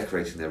comes to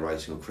decorating their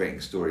writing or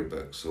creating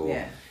storybooks, or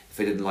if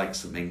they didn't like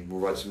something, we'll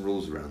write some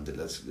rules around it.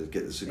 Let's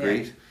get this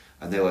agreed,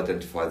 and they'll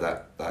identify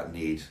that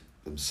need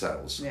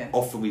themselves. Yeah.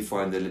 Often we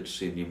find that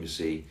literacy and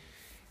numeracy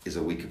is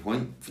a weaker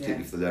point,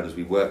 particularly for the learners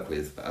we work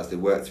with. But as they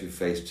work through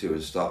phase 2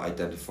 and start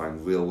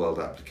identifying real world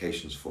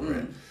applications for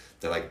it,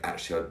 they're like,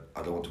 actually,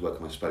 I don't want to work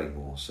on my spelling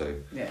more. So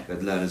we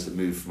had learners that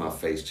moved from our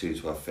phase 2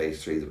 to our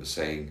phase 3 that were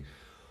saying,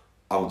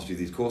 I want to do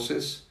these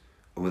courses.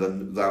 And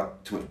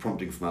without too much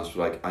prompting from us,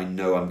 we're like, I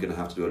know I'm going to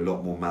have to do a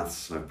lot more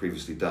maths than I've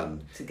previously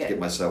done to get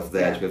myself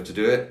there to be able to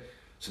do it.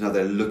 So now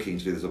they're looking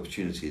to do those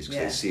opportunities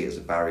because they see it as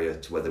a barrier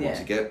to where they want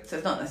to get. So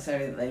it's not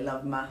necessarily that they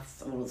love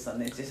maths all of a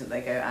sudden, it's just that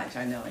they go,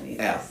 actually, I know I need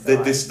this.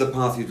 This is the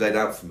path you've laid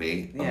out for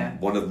me. Yeah.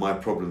 One of my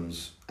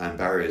problems and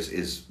barriers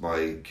is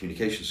my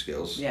communication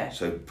skills. Yeah.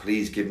 So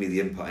please give me the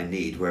input I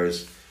need.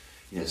 Whereas,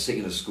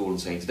 sitting in a school and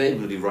saying, today we're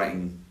going to be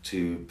writing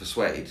to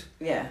persuade.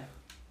 Yeah.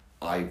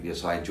 I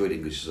enjoyed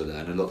English as a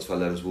learner. Lots of our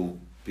learners will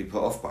be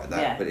put off by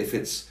that. Yeah. But if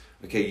it's,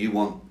 okay, you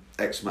want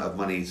X amount of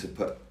money to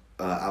put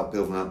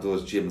build an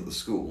outdoors gym at the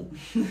school,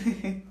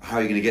 how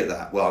are you going to get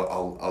that?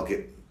 Well, I'll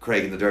get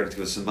Craig and the director to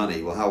give us some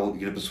money. Well, how are you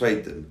going to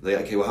persuade them?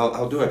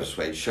 How do I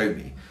persuade? Show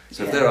me.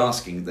 So if they're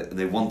asking and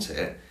they want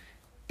it,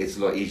 it's a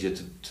lot easier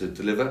to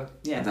deliver.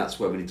 Yeah. And that's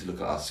where we need to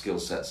look at our skill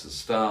sets as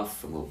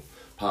staff, and we'll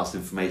pass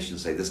information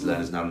and say, this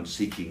learner's now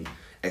seeking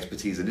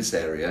expertise in this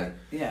area.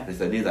 Yeah. And if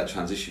they're near that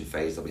transition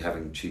phase, they'll be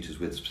having tutors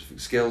with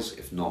specific skills.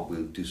 If not,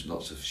 we'll do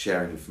lots of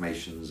sharing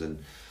informations,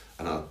 and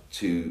our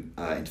 2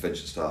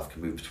 intervention staff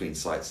can move between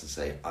sites and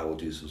say, I will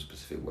do some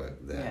specific work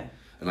there. Yeah.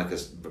 And like I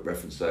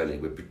referenced earlier,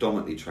 we're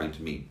predominantly trying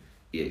to meet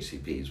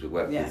EHCPs. We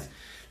work with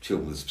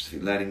children with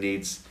specific learning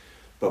needs,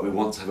 but we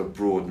want to have a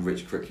broad and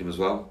rich curriculum as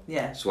well.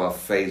 Yeah. So our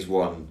phase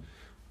 1,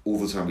 all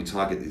the time we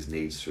target these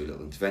needs through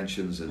little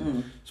interventions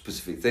and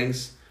specific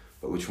things,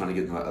 but we're trying to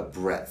get them a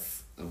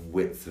breadth and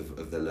width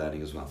of their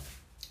learning as well.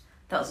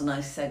 That was a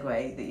nice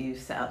segue that you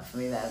set up for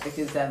me there,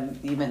 because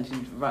you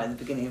mentioned right at the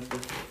beginning of the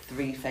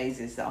 3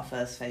 phases that our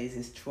first phase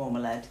is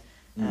trauma-led.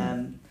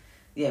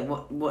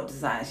 What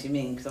does that actually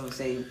mean? Because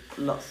obviously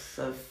lots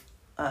of...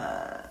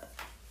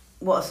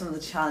 what are some of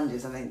the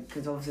challenges, I think?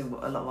 Because obviously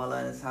a lot of our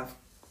learners have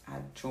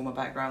had trauma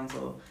backgrounds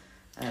or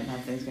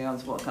have things going on,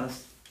 so what kind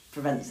of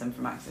prevents them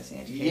from accessing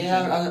education?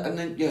 Yeah, and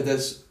then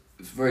there's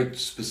very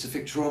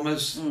specific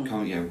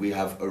traumas. We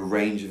have a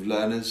range of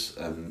learners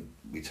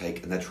we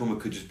take, and their trauma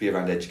could just be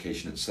around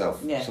education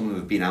itself. Yeah. Some of them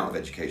have been out of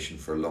education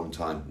for a long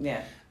time.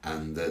 Yeah.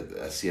 And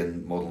the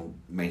SEN model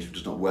mainstream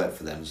does not work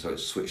for them, so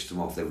it's switched them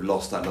off. They've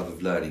lost that love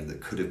of learning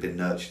that could have been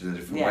nurtured in a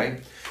different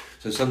way.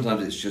 So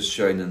sometimes it's just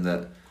showing them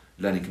that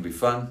learning can be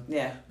fun.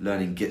 Yeah.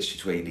 Learning gets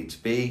you to where you need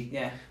to be.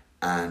 Yeah.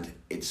 And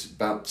it's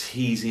about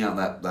teasing out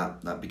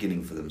that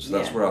beginning for them. So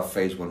that's where our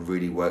phase 1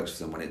 really works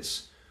for them, when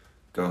it's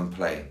go and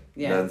play,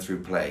 learn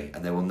through play,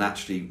 and they will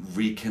naturally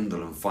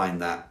rekindle and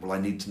find that, well, I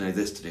need to know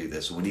this to do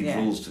this, or we need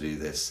rules to do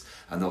this,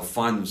 and they'll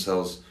find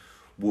themselves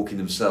walking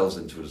themselves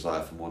into a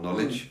desire for more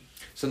knowledge.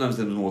 Sometimes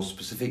there are more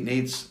specific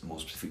needs, more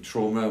specific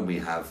trauma, and we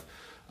have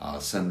our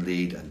SEN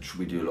lead, and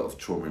we do a lot of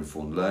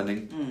trauma-informed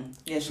learning.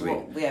 Yes, so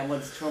what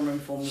does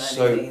trauma-informed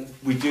learning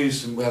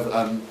mean? We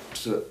have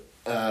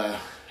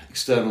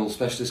external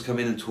specialists come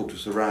in and talk to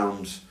us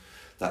around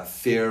that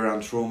fear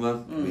around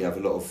trauma.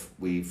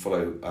 We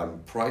follow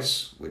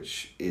PRICE,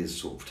 which is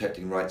sort of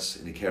protecting rights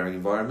in a caring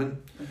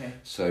environment. Okay.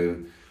 So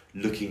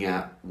looking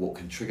at what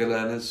can trigger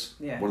learners.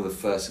 Yeah. One of the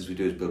first things we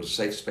do is build a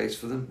safe space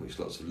for them, which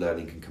lots of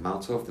learning can come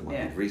out of. There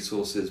might be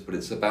resources, but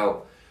it's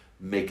about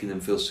making them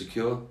feel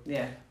secure.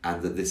 Yeah.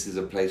 And that this is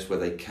a place where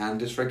they can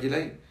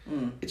dysregulate.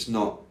 It's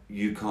not,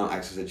 you can't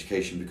access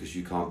education because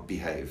you can't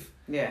behave.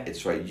 Yeah.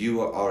 It's right, you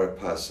are a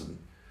person,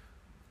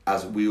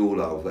 as we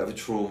all are, whatever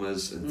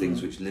traumas and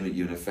things which limit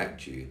you and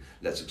affect you,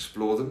 let's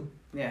explore them.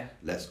 Yeah.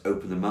 Let's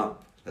open them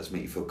up. Let's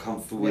make you feel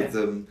comfortable with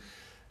them.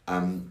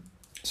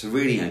 So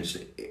really, just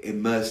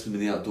immersing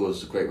them in the outdoors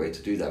is a great way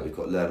to do that. We've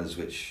got learners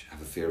which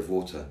have a fear of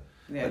water,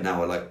 but now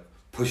we're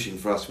pushing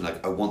for us. We're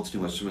I want to do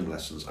my swimming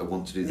lessons. I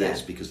want to do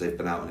this because they've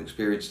been out and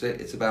experienced it.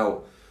 It's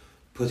about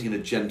putting in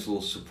a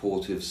gentle,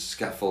 supportive,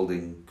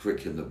 scaffolding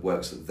curriculum that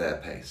works at their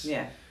pace.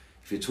 Yeah.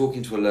 If you're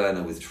talking to a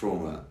learner with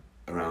trauma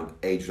around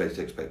age-related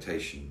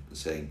expectation and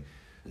saying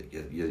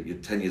that you're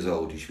 10 years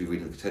old, you should be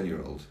reading like a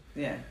 10-year-old.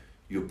 Yeah.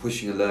 You're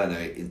pushing a learner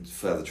into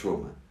further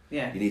trauma.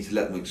 Yeah. You need to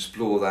let them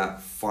explore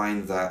that,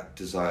 find that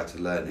desire to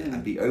learn it,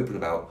 and be open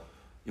about,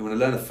 when a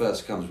learner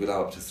first comes, we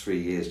allow up to 3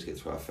 years to get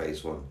through our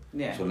phase 1.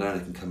 Yeah. So a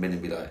learner can come in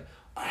and be like,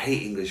 I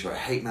hate English, or I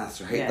hate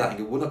maths, or I hate that, and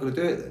go, we're not going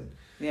to do it then.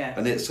 Yeah.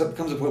 And it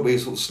becomes a point where you're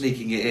sort of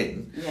sneaking it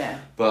in. Yeah.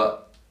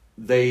 But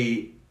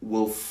they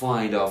will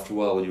find after a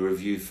while when you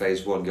review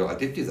phase 1, go, I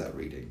did do that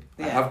reading.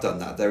 I have done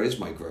that. There is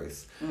my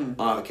growth.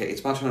 Okay,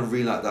 it's about trying to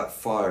relight that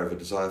fire of a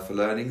desire for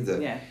learning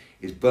that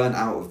is burnt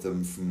out of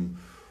them from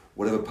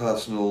whatever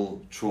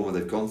personal trauma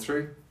they've gone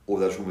through or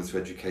their trauma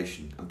through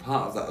education. And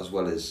part of that as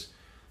well is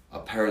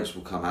our parents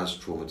will come as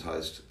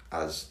traumatised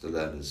as the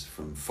learners,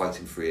 from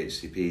fighting for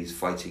EHCPs,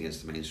 fighting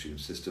against the mainstream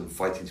system,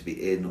 fighting to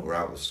be in or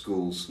out of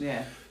schools.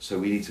 Yeah. So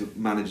we need to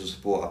manage and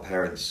support our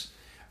parents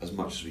as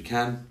much as we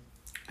can.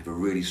 Have a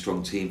really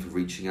strong team for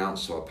reaching out,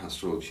 so our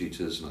pastoral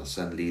tutors and our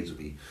SEND leads will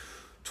be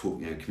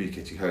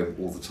communicating home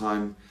all the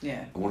time.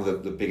 Yeah. And one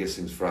of the biggest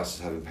things for us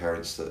is having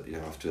parents that,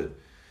 after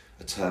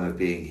a term of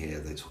being here,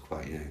 they talk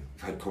about, we've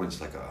had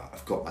comments like,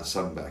 I've got my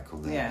son back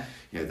on there.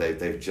 Yeah.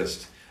 They've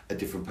just a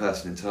different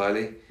person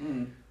entirely.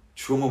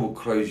 Trauma will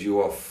close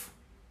you off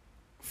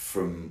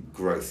from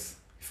growth.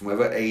 From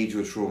whatever age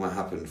your trauma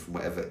happened, from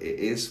whatever it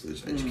is, whether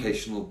it's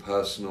educational,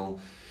 personal,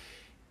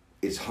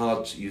 it's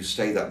hard you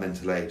stay that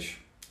mental age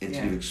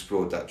until you've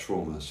explored that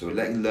trauma. So we're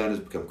letting learners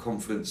become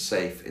confident,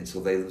 safe,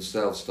 until they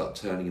themselves start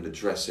turning and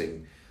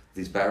addressing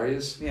these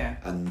barriers. Yeah.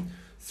 And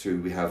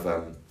we have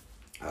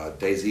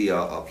Daisy,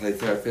 our play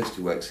therapist,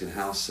 who works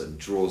in-house and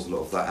draws a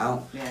lot of that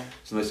out. Yeah.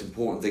 So the most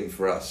important thing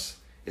for us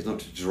is not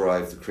to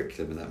drive the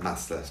curriculum in that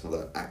maths lesson or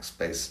that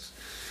acts-based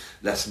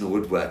lesson or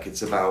woodwork.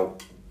 It's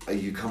about, are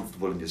you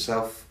comfortable in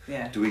yourself?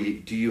 Yeah. Do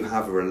you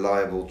have a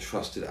reliable,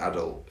 trusted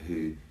adult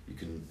who you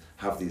can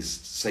have these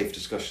safe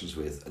discussions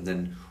with? And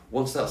then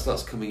once that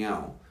starts coming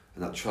out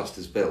and that trust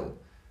is built,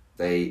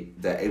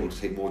 they're able to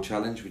take more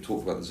challenge. We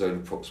talked about the zone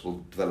of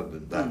proximal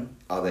development. That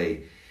are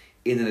they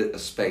in a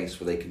space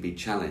where they can be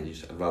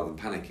challenged and rather than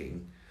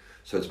panicking?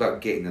 So it's about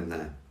getting them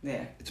there.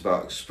 Yeah. It's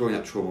about exploring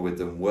that trauma with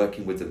them,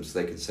 working with them so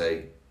they can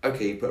say,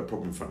 okay, you put a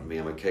problem in front of me,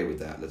 I'm okay with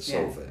that, let's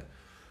solve it.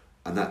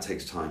 And that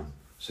takes time.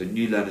 So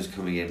new learners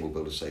coming in will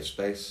build a safe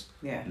space,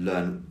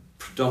 learn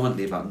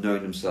predominantly about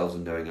knowing themselves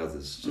and knowing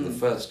others. So the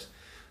first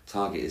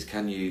target is,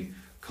 can you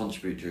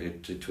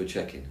contribute to a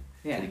check-in?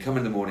 Yeah. Can you come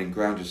in the morning,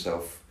 ground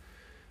yourself,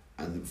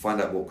 and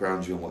find out what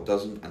grounds you and what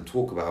doesn't, and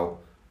talk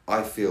about,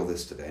 I feel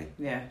this today.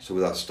 Yeah. So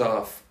with our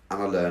staff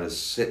and our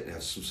learners,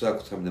 have some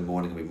circle time in the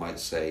morning, and we might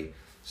say,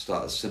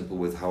 start as simple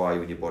with, how are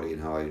you in your body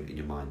and how are you in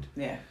your mind?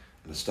 Yeah.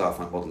 And the staff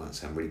might model that,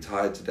 say, I'm really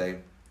tired today,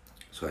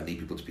 so I need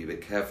people to be a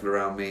bit careful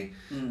around me.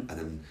 And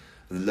then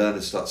the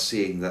learners start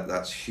seeing that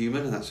that's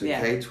human and that's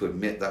okay to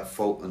admit that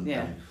fault and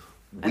weakness.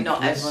 And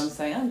not everyone's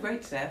saying, I'm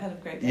great today, I've had a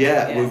great day.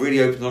 Yeah, we're really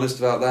open and honest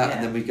about that.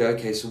 And then we go,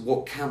 okay, so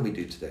what can we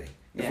do today?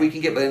 If we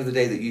can get by the end of the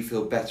day that you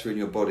feel better in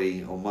your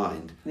body or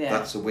mind,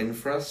 that's a win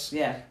for us.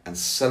 Yeah. And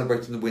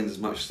celebrating the wins as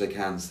much as they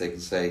can, so they can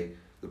say,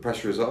 the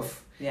pressure is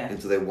off,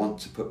 until they want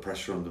to put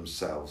pressure on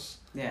themselves.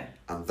 Yeah.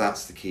 And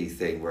that's the key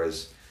thing,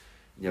 whereas,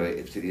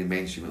 particularly in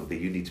mainstream, it'll be,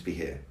 you need to be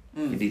here.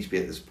 You need to be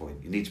at this point.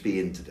 You need to be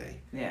in today.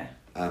 Yeah.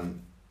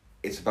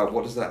 It's about,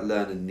 what does that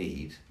learner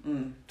need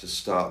to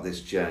start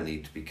this journey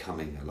to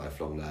becoming a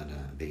lifelong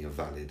learner and being a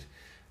valid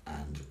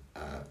and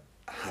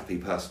happy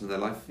person in their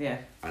life. Yeah.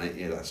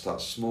 And that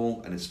starts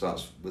small, and it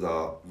starts with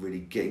our really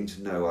getting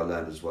to know our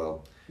learners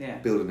well,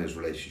 building those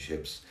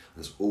relationships.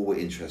 And that's all we're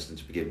interested in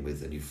to begin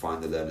with, and you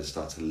find the learners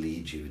start to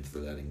lead you into the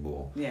learning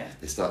more. Yeah.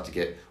 They start to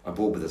get, I'm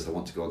bored with this, I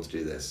want to go on to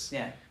do this.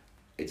 Yeah.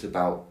 It's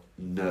about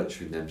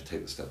nurturing them to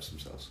take the steps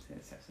themselves.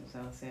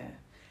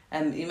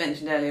 You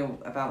mentioned earlier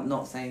about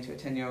not saying to a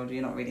 10-year-old,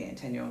 you're not really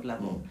at a 10-year-old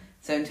level.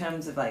 So in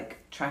terms of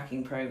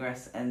tracking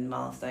progress and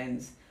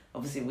milestones,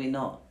 obviously we're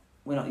not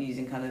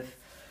using kind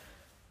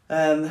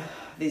of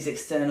these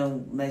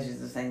external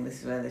measures of saying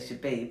this is where they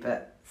should be.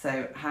 But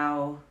so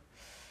how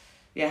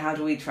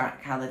do we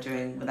track how they're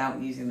doing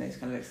without using those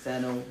kind of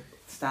external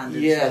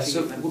standards? Yeah,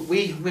 so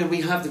we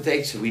have the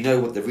data. We know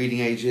what their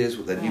reading age is,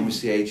 what their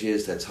numeracy age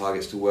is, their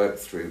targets to work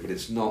through, but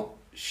it's not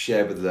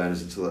shared with the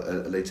learners until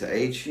a later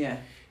age. Yeah.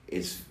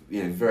 It's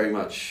very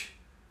much,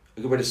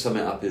 a good way to sum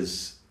it up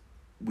is,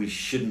 we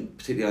shouldn't,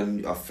 particularly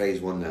on our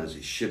phase 1 learners,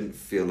 it shouldn't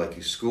feel like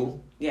a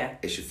school. Yeah.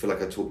 It should feel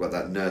like, I talk about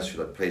that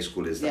nursery, like play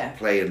school is, that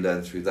play and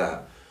learn through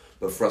that.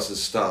 But for us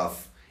as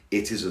staff,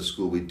 it is a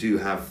school. We do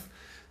have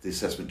the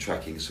assessment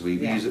tracking, so we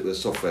use it with a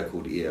software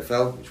called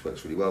EFL, which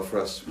works really well for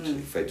us, which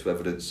is fade to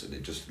evidence, and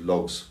it just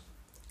logs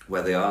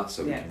where they are,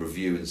 so we can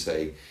review and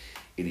say,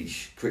 in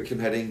each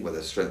curriculum heading, where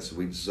their strengths and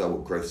weaknesses are,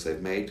 what growths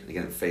they've made. And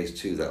again, at phase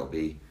 2, that'll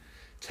be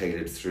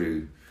tailored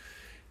through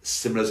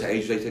similar to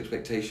age-related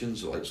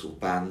expectations, or sort of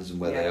bands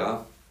and where they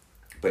are.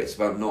 But it's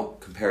about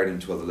not comparing them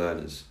to other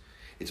learners.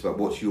 It's about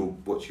what's your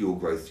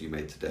growth you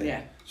made today.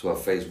 Yeah. So our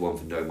phase 1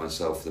 for knowing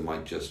myself, a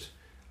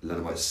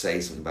learner might say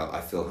something about,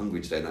 I feel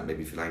hungry today, and that made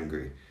me feel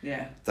angry.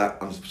 Yeah.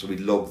 So we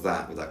log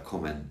that with that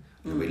comment,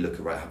 and we look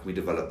at, how can we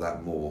develop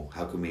that more?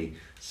 How can we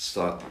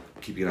start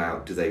keeping an eye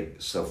out? Do they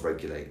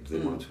self-regulate? Do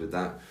they monitor with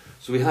that?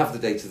 So we have the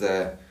data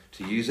there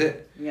to use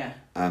it. Yeah.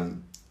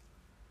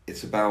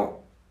 It's about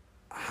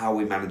how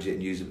we manage it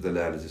and use it with the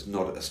learners. It's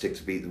not a stick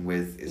to beat them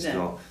with. It's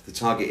not. The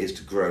target is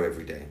to grow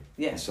every day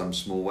in some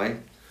small way.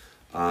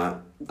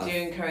 Do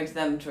you encourage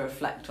them to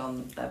reflect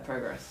on their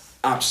progress?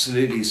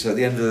 Absolutely. So at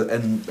the end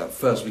of that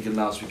first week and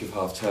last week of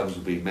half terms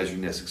will be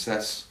measuring their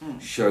success,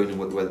 showing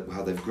them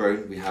how they've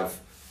grown. We have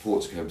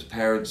reports go home to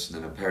parents, and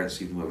then our parents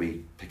see them where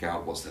we pick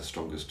out what's their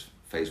strongest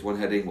phase 1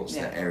 heading, what's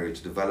their area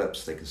to develop,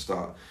 so they can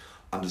start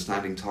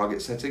understanding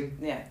target setting.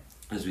 Yeah.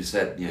 As we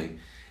said, in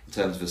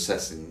terms of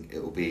assessing,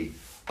 it will be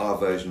our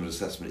version of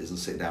assessment isn't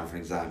sitting down for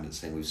an exam. It's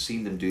saying we've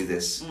seen them do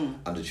this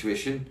under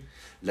tuition.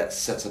 Let's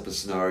set up a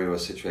scenario or a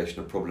situation,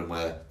 a problem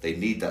where they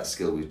need that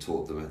skill we've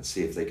taught them and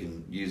see if they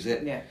can use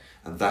it. Yeah.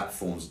 And that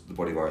forms the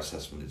body of our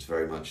assessment. It's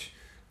very much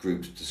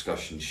group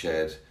discussion,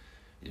 shared.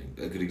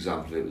 A good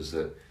example of it was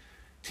that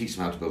teach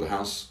them how to build a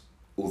house,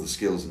 all the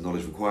skills and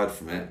knowledge required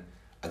from it,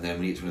 and then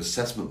when you get to an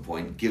assessment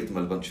point, give them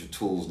a bunch of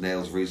tools,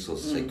 nails,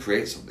 resources, say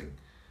create something.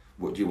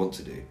 What do you want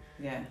to do?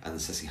 Yeah. And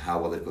assessing how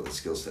well they've got the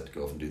skill set to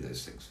go off and do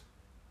those things.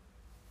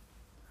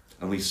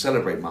 And we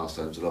celebrate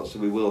milestones a lot, so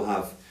we will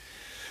have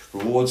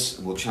rewards,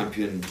 and we'll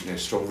champion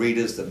strong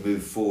readers that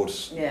move forward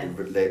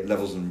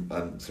levels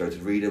and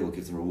selected reader. We'll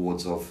give them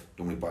rewards of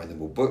normally buying them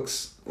more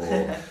books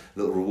or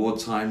little reward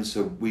times.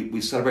 So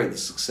we celebrate the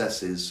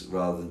successes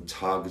rather than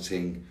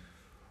targeting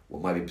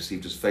what might be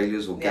perceived as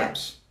failures or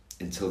gaps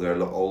until they're a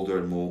lot older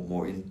and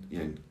more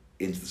into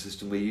the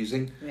system we're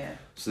using. Yeah.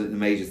 So the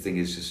major thing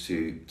is just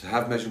to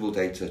have measurable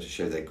data to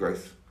show their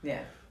growth. Yeah.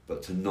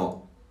 But to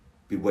not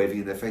be waving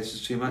in their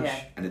faces too much.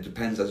 Yeah. And it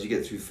depends, as you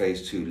get through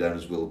phase 2,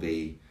 learners will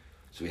be,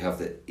 so we have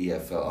the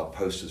EFL, our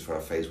posters for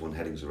our phase 1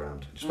 headings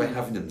around. Just by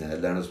having them there,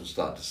 learners will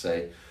start to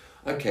say,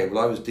 okay,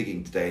 well I was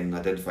digging today and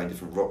identifying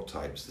different rock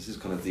types. This is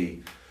kind of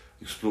the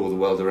explore the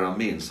world around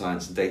me and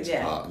science and data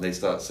part. And they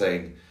start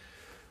saying,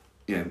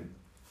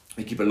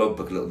 we keep a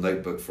logbook, a little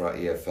notebook for our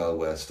EFL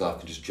where staff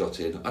can just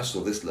jot in, I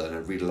saw this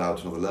learner read aloud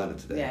to another learner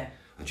today. Yeah.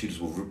 And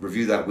tutors will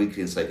review that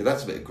weekly and say, okay,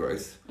 that's a bit of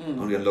growth. I'm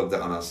going to log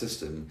that on our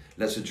system.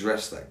 Let's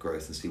address that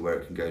growth and see where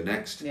it can go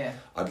next. Yeah.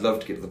 I'd love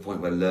to get to the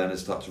point where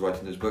learners start to write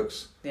in those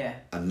books. Yeah.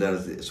 And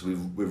learners, so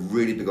we're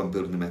really big on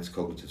building the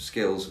metacognitive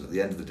skills. And at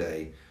the end of the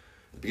day,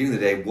 at the beginning of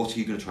the day, what are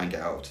you going to try and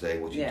get out of today?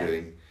 What are you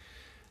doing?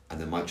 And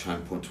then might try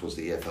and point towards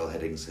the EFL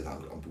heading, say, I'll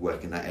be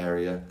working in that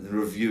area. And then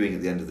reviewing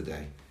at the end of the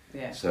day.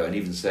 Yeah. So, and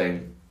even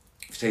saying,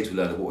 if you say to a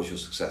learner, what was your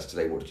success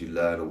today? What did you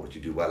learn or what did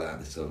you do well at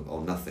this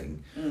or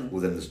nothing?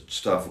 Well, then the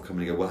staff will come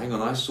in and go, well, hang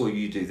on, I saw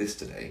you do this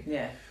today.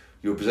 Yeah.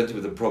 You were presented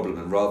with a problem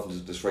and rather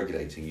than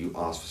dysregulating, you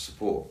asked for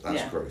support.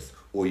 That's growth.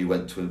 Or you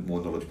went to a more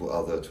knowledgeable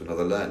to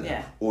another learner.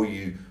 Yeah. Or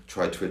you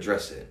tried to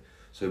address it.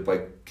 So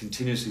by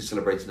continuously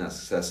celebrating that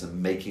success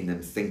and making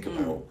them think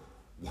about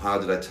how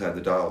did I turn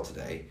the dial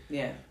today?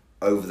 Yeah.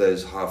 Over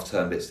those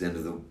half-term bits at the end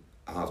of the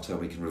half-term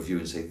we can review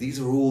and say, these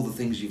are all the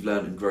things you've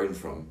learned and grown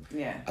from.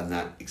 Yeah. And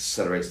that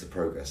accelerates the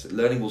progress.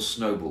 Learning will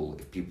snowball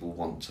if people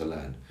want to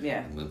learn.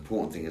 Yeah. And the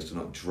important thing is to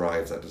not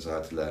drive that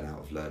desire to learn out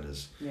of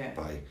learners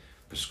by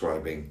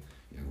prescribing,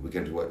 we're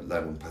going to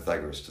learn on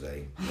Pythagoras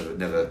today.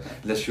 Never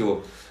unless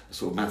you're a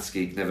sort of maths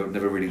geek, never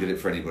really did it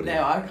for anybody.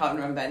 No, I can't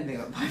remember anything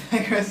about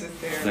Pythagoras'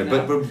 theorem.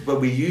 No,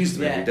 but we use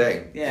them every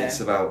day. Yeah.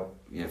 It's about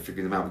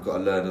figuring them out. We've got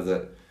a learner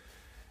that,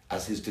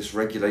 as his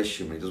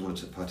dysregulation, when he doesn't want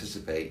to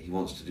participate, he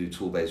wants to do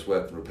tool-based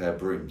work and repair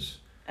brooms.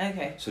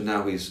 Okay. So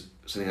now he's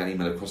sending out an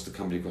email across the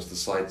company, across the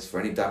sites, for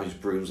any damaged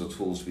brooms or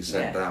tools to be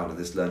sent down, and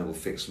this learner will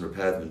fix and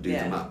repair them and do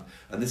them up.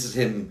 And this is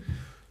him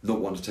not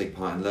wanting to take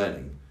part in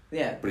learning.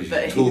 Yeah. But he's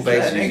using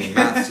tool-based, he's using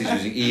maths, he's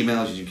using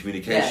emails, he's using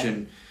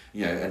communication,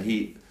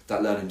 and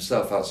that learner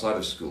himself outside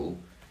of school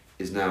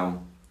is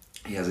now,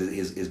 he has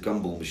his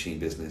gumball machine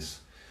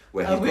business,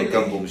 where he's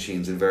got gumball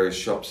machines in various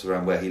shops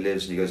around where he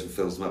lives, and he goes and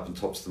fills them up and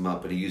tops them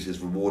up, and he uses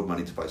reward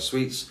money to buy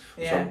sweets,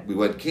 which we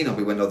weren't keen on.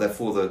 We went, they're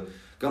for the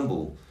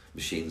gumball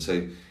machine. So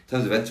in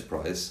terms of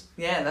enterprise,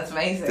 that's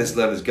amazing. This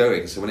learner's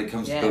going. So when it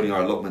comes to building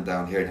our allotment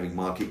down here and having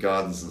market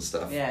gardens and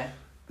stuff,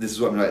 this is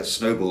what I mean, like, it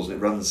snowballs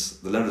and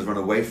the learners run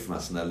away from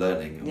us and their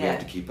learning, and we have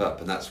to keep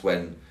up, and that's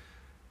when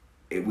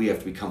we have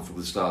to be comfortable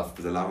with staff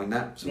with allowing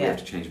that, so we have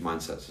to change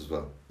mindsets as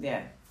well.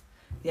 I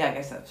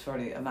guess that's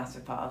probably a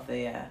massive part of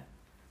the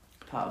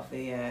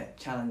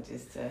challenge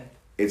is to...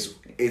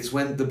 It's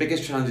when the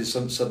biggest challenge is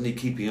suddenly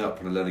keeping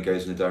up when a learner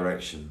goes in a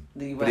direction.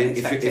 But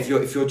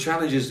if your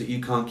challenge is that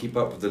you can't keep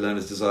up with the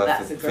learner's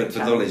desire for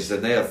knowledge,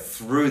 then they are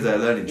through their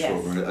learning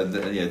trauma, and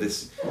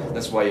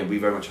that's why we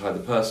very much hire the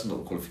person, not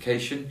the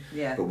qualification.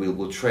 But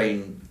we'll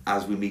train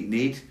as we meet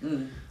need.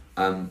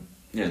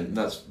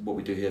 That's what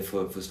we do here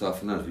for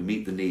staff and learners. We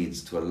meet the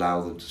needs to allow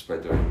them to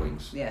spread their own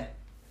wings.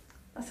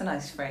 That's a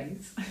nice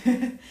phrase.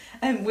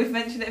 We've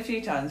mentioned it a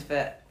few times,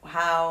 but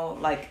how,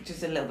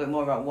 just a little bit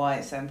more about why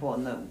it's so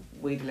important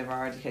that we deliver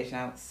our education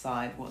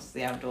outside. What's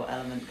the outdoor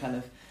element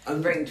kind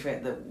of bring to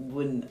it that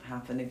wouldn't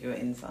happen if you were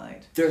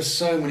inside? There are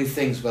so many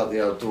things about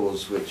the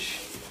outdoors which,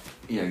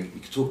 you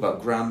could talk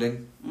about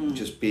grounding,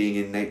 just being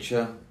in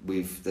nature.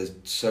 There's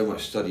so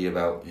much study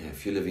about,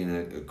 if you're living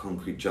in a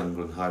concrete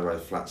jungle and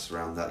high-rise flats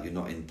around that, you're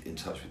not in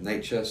touch with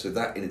nature. So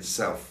that in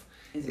itself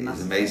is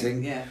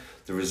amazing.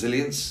 The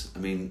resilience,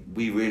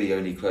 we really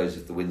only close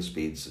if the wind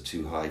speeds are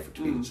too high for it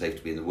to be safe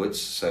to be in the woods.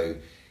 So,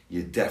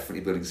 you're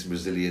definitely building some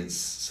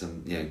resilience,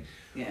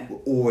 we're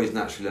always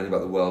naturally learning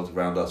about the world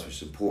around us, which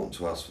is important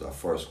to us with our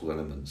forest school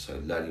element. So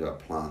learning about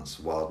plants,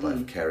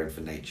 wildlife, caring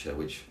for nature,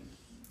 which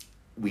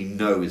we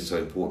know is so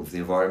important for the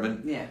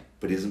environment,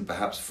 but isn't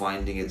perhaps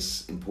finding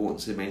its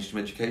importance in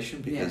mainstream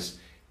education, because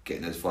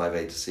getting those 5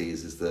 A to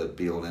C's is the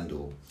be all end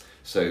all.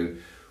 So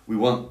we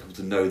want people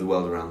to know the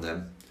world around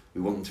them.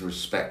 We want them to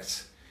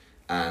respect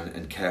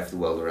and care for the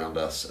world around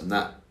us, and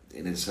that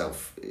in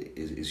itself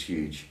is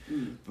huge.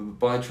 But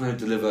by trying to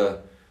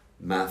deliver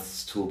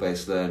maths,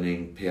 tool-based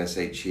learning,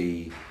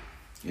 PSHE,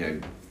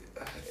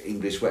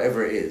 English,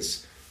 whatever it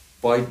is,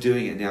 by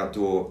doing it in the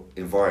outdoor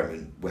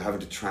environment, we're having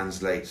to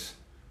translate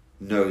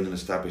known and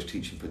established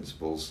teaching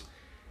principles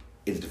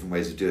into different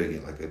ways of doing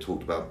it. Like they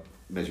talked about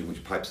measuring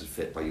which pipes would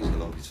fit by using a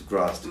long piece of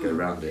grass to go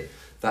around it.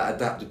 That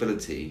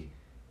adaptability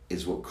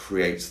is what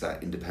creates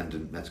that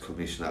independent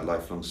metacognition, that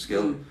lifelong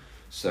skill.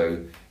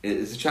 So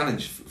it's a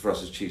challenge for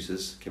us as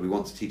tutors. Okay, we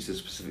want to teach this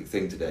specific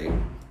thing today,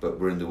 but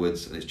we're in the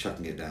woods and it's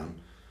chucking it down.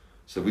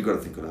 So we've got to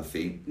think on our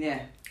feet.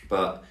 Yeah.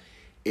 But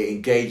it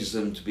engages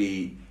them to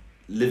be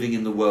living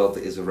in the world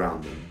that is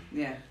around them.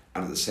 Yeah.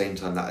 And at the same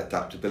time, that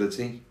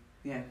adaptability.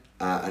 Yeah.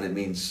 And it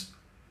means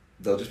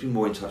they'll just be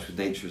more in touch with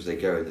nature as they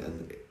go,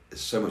 and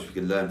there's so much we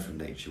can learn from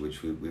nature,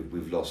 which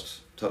we've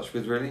lost touch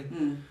with, really.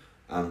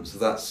 So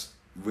that's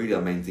really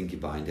our main thinking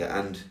behind it.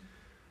 And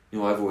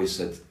I've always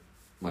said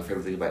my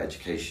favourite thing about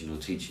education or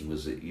teaching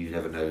was that you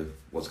never know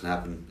what's going to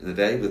happen in a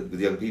day with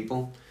young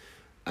people.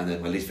 And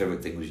then my least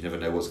favourite thing was you never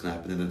know what's going to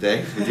happen in a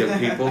day with young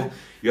people.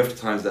 You have to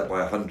times that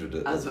by 100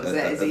 at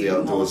the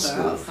outdoors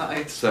school.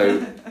 Outside.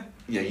 So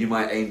you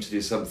might aim to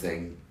do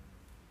something,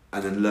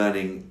 and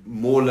then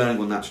more learning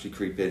will naturally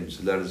creep in.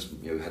 So learners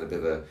had a bit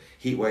of a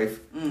heat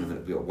wave, and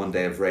then we got one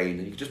day of rain,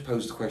 and you can just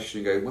pose the question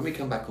and go, when we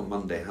come back on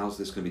Monday, how's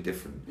this going to be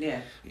different?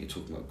 Yeah. And you're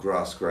talking about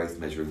grass growth,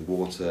 measuring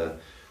water.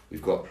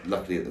 We've got,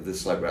 luckily at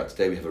this site we're at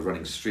today, we have a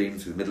running stream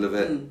through the middle of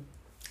it.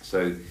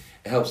 So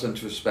it helps them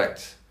to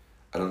respect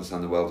and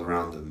understand the world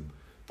around them,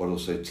 but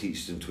also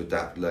teach them to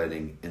adapt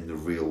learning in the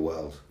real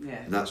world. Yeah.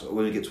 And that's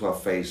when we get to our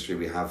phase 3,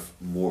 we have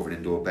more of an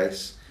indoor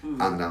base and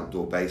an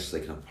outdoor base, so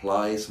they can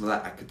apply some of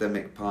that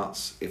academic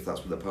parts if that's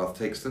where the path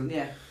takes them.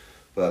 Yeah.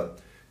 But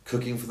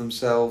cooking for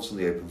themselves on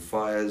the open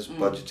fires,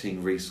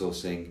 budgeting,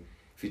 resourcing,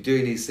 if you're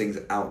doing these things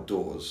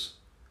outdoors,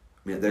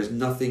 there's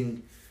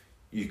nothing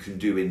you can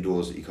do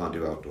indoors that you can't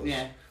do outdoors.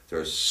 Yeah.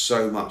 There is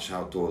so much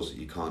outdoors that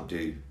you can't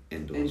do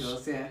indoors.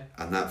 Indoors, yeah.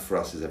 And that for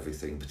us is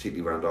everything,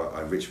 particularly around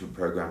our enrichment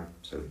programme.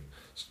 So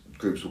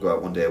groups will go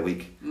out one day a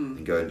week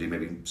and go and do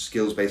maybe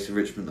skills-based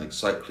enrichment like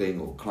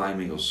cycling or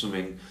climbing or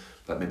swimming,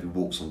 like maybe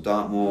walks on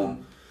Dartmoor,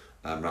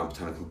 around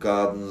botanical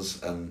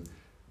gardens. And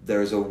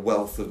there is a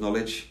wealth of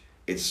knowledge.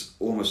 It's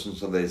almost on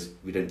some days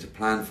we don't need to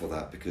plan for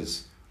that,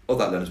 because that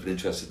learner's been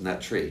interested in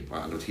that tree.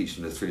 Right, I'm going to teach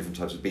them the 3 different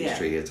types of beech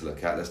tree here to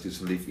look at. Let's do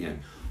some leaf,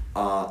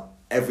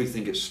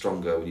 everything gets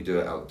stronger when you do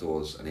it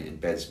outdoors, and it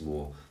embeds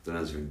more. The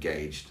learners are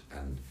engaged,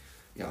 and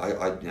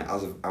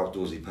as an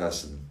outdoorsy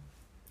person,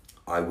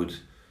 I would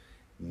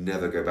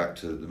never go back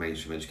to the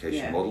mainstream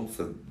education model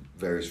for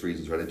various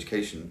reasons around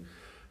education.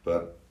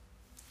 But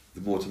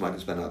the more time I can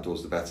spend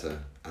outdoors, the better,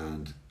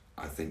 and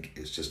I think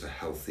it's just a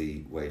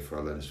healthy way for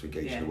our learners to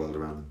engage in the world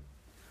around them.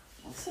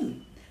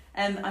 Awesome.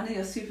 I know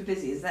you're super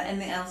busy. Is there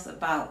anything else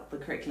about the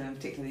curriculum in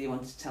particular you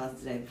wanted to tell us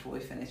today before we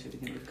finish, or do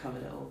you think we've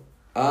covered it all?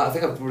 I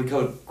think I've probably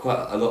covered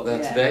quite a lot there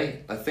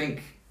today. I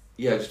think,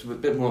 just a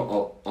bit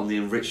more on the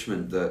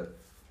enrichment, that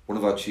one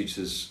of our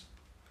tutors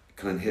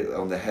kind of hit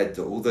on the head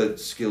that all the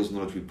skills and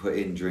knowledge we put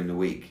in during the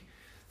week,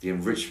 the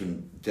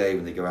enrichment day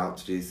when they go out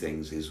to do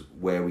things is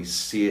where we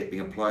see it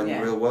being applied in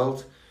the real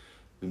world.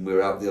 When we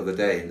were out the other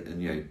day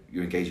and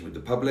you're engaging with the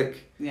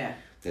public. Yeah.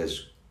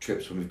 There's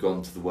trips when we've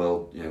gone to the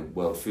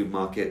world food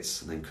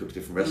markets and then cooked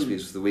different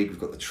recipes for the week. We've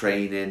got the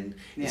train in.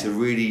 Yeah.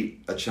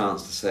 It's a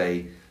chance to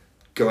say,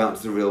 go out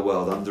to the real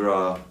world under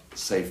our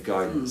safe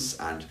guidance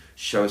and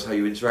show us how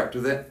you interact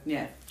with it.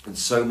 Yeah. And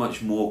so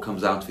much more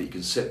comes out of it. You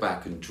can sit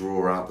back and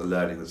draw out the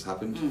learning that's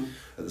happened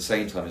at the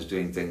same time as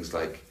doing things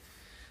like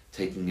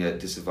taking a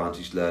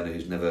disadvantaged learner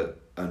who's never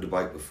owned a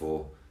bike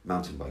before,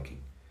 mountain biking.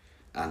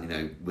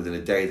 And, within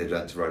a day they've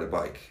learned to ride a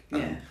bike.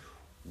 And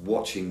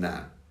watching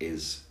that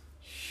is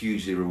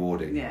hugely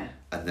rewarding. Yeah.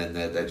 And then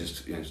they're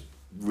just,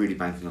 really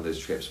banking on those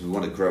trips. And we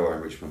want to grow our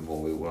enrichment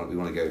more. We want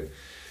to go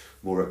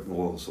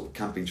more sort of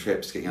camping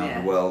trips, getting out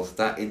in the world.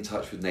 That in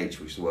touch with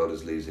nature, which the world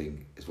is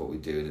losing, is what we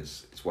do, and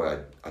it's why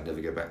I'd never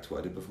go back to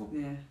what I did before.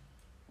 Yeah,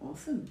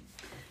 awesome.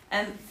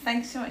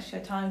 Thanks so much for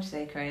your time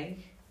today,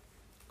 Craig.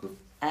 Good.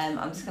 I'm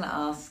just going to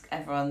ask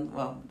everyone.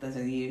 Well, there's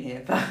only you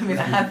here, but I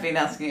have been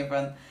asking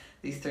everyone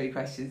these 3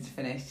 questions to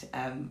finish.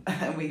 And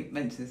we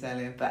mentioned this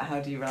earlier, but how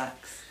do you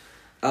relax?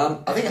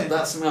 I think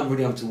that's something I'm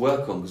really having to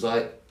work on, because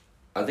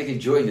I think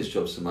enjoying this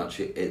job so much,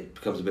 it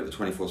becomes a bit of a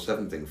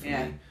 24/7 thing for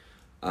me.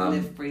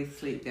 Live, breathe,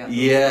 sleep the outdoors.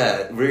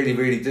 Yeah, really,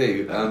 really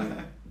do.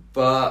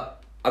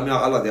 But I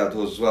like the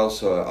outdoors as well.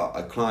 So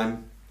I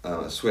climb,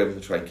 I swim,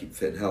 try and keep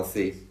fit and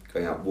healthy.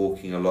 Going out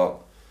walking a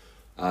lot.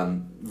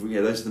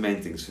 Those are the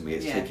main things for me.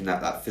 It's taking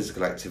that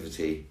physical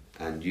activity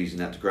and using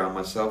that to ground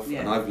myself.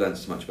 And I've learned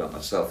so much about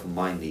myself and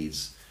my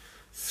needs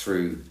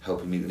through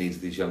helping meet the needs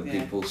of these young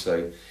people.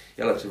 So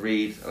I like to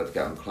read, I like to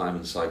get out and climb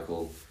and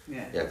cycle.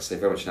 Because I'm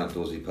very much an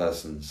outdoorsy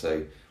person.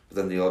 So, but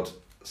then the odd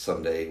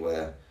Sunday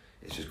where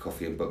it's just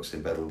coffee and books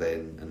in bed all day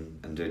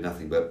and doing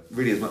nothing. But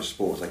really as much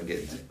sport as I can get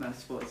into. As much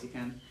sport as you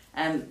can.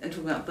 And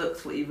talking about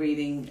books, what are you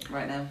reading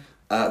right now?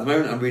 At the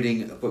moment I'm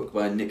reading a book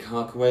by Nick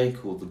Harkaway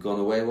called The Gone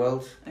Away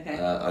World. Okay.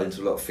 I'm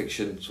into a lot of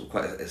fiction, sort of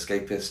quite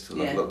escapist, a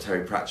lot of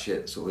Terry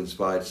Pratchett, sort of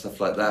inspired, stuff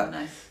like that. Oh,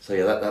 nice.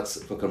 So that's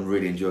a book I'm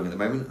really enjoying at the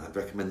moment. I'd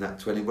recommend that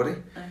to anybody.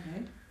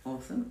 Okay,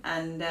 awesome.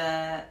 And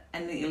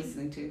anything you're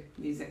listening to,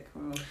 music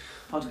or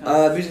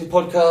podcast? Music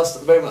podcast,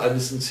 at the moment I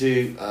listen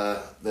to,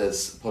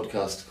 there's a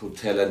podcast called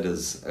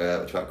Tailenders,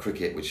 which is about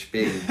cricket, which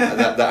being,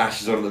 that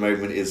Ash is on at the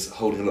moment is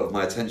holding a lot of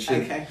my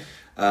attention. Okay.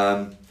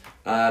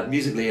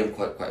 Musically I'm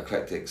quite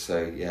eclectic,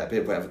 so a bit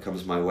of whatever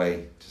comes my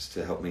way just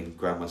to help me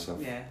ground myself.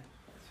 Yeah,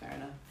 that's fair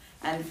enough.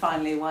 And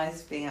finally, why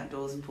is being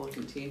outdoors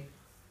important to you?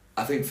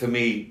 I think for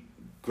me,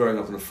 growing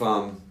up on a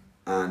farm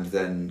and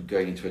then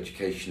going into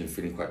education and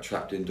feeling quite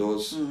trapped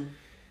indoors,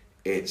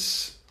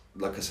 it's,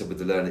 like I said with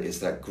the learning, it's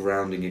that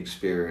grounding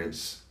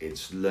experience,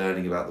 it's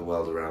learning about the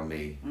world around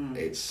me,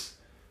 it's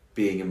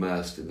being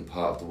immersed in the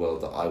part of the world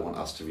that I want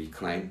us to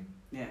reclaim,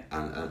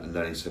 and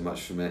learning so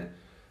much from it.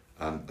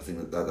 I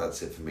think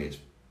that's it for me.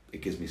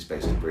 It gives me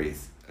space to breathe,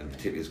 and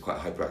particularly as quite a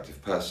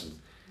hyperactive person,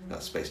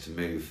 that space to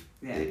move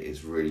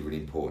is really,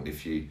 really important.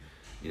 If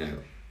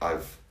I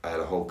had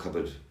a whole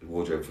cupboard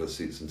wardrobe full of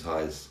suits and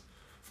ties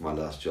for my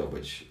last job,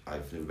 which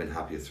I've never been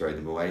happy of throwing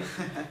them away.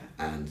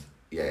 And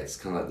it's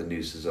kind of like the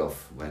noose is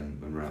off when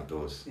we're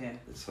outdoors. Yeah,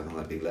 it's kind of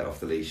like being let off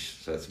the leash,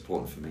 so it's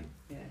important for me.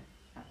 Yeah,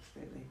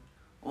 absolutely.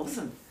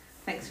 Awesome.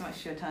 Thanks so much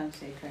for your time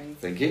today, Craig.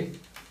 Thank you.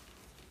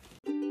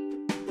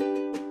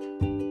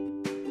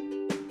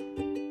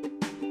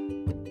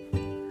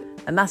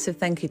 A massive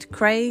thank you to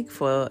Craig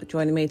for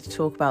joining me to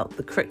talk about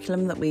the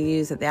curriculum that we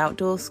use at the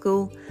outdoor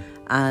school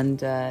and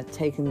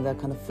taking the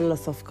kind of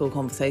philosophical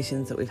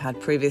conversations that we've had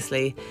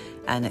previously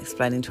and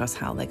explaining to us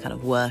how they kind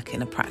of work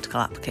in a practical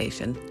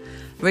application.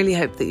 Really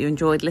hope that you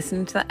enjoyed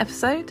listening to that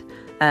episode.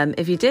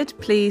 If you did,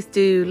 please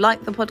do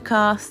like the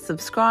podcast,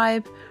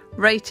 subscribe,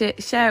 rate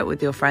it, share it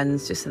with your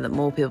friends just so that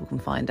more people can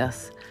find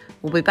us.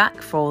 We'll be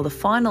back for the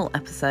final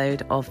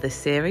episode of this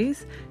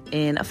series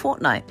in a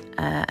fortnight.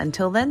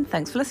 Until then,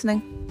 thanks for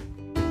listening.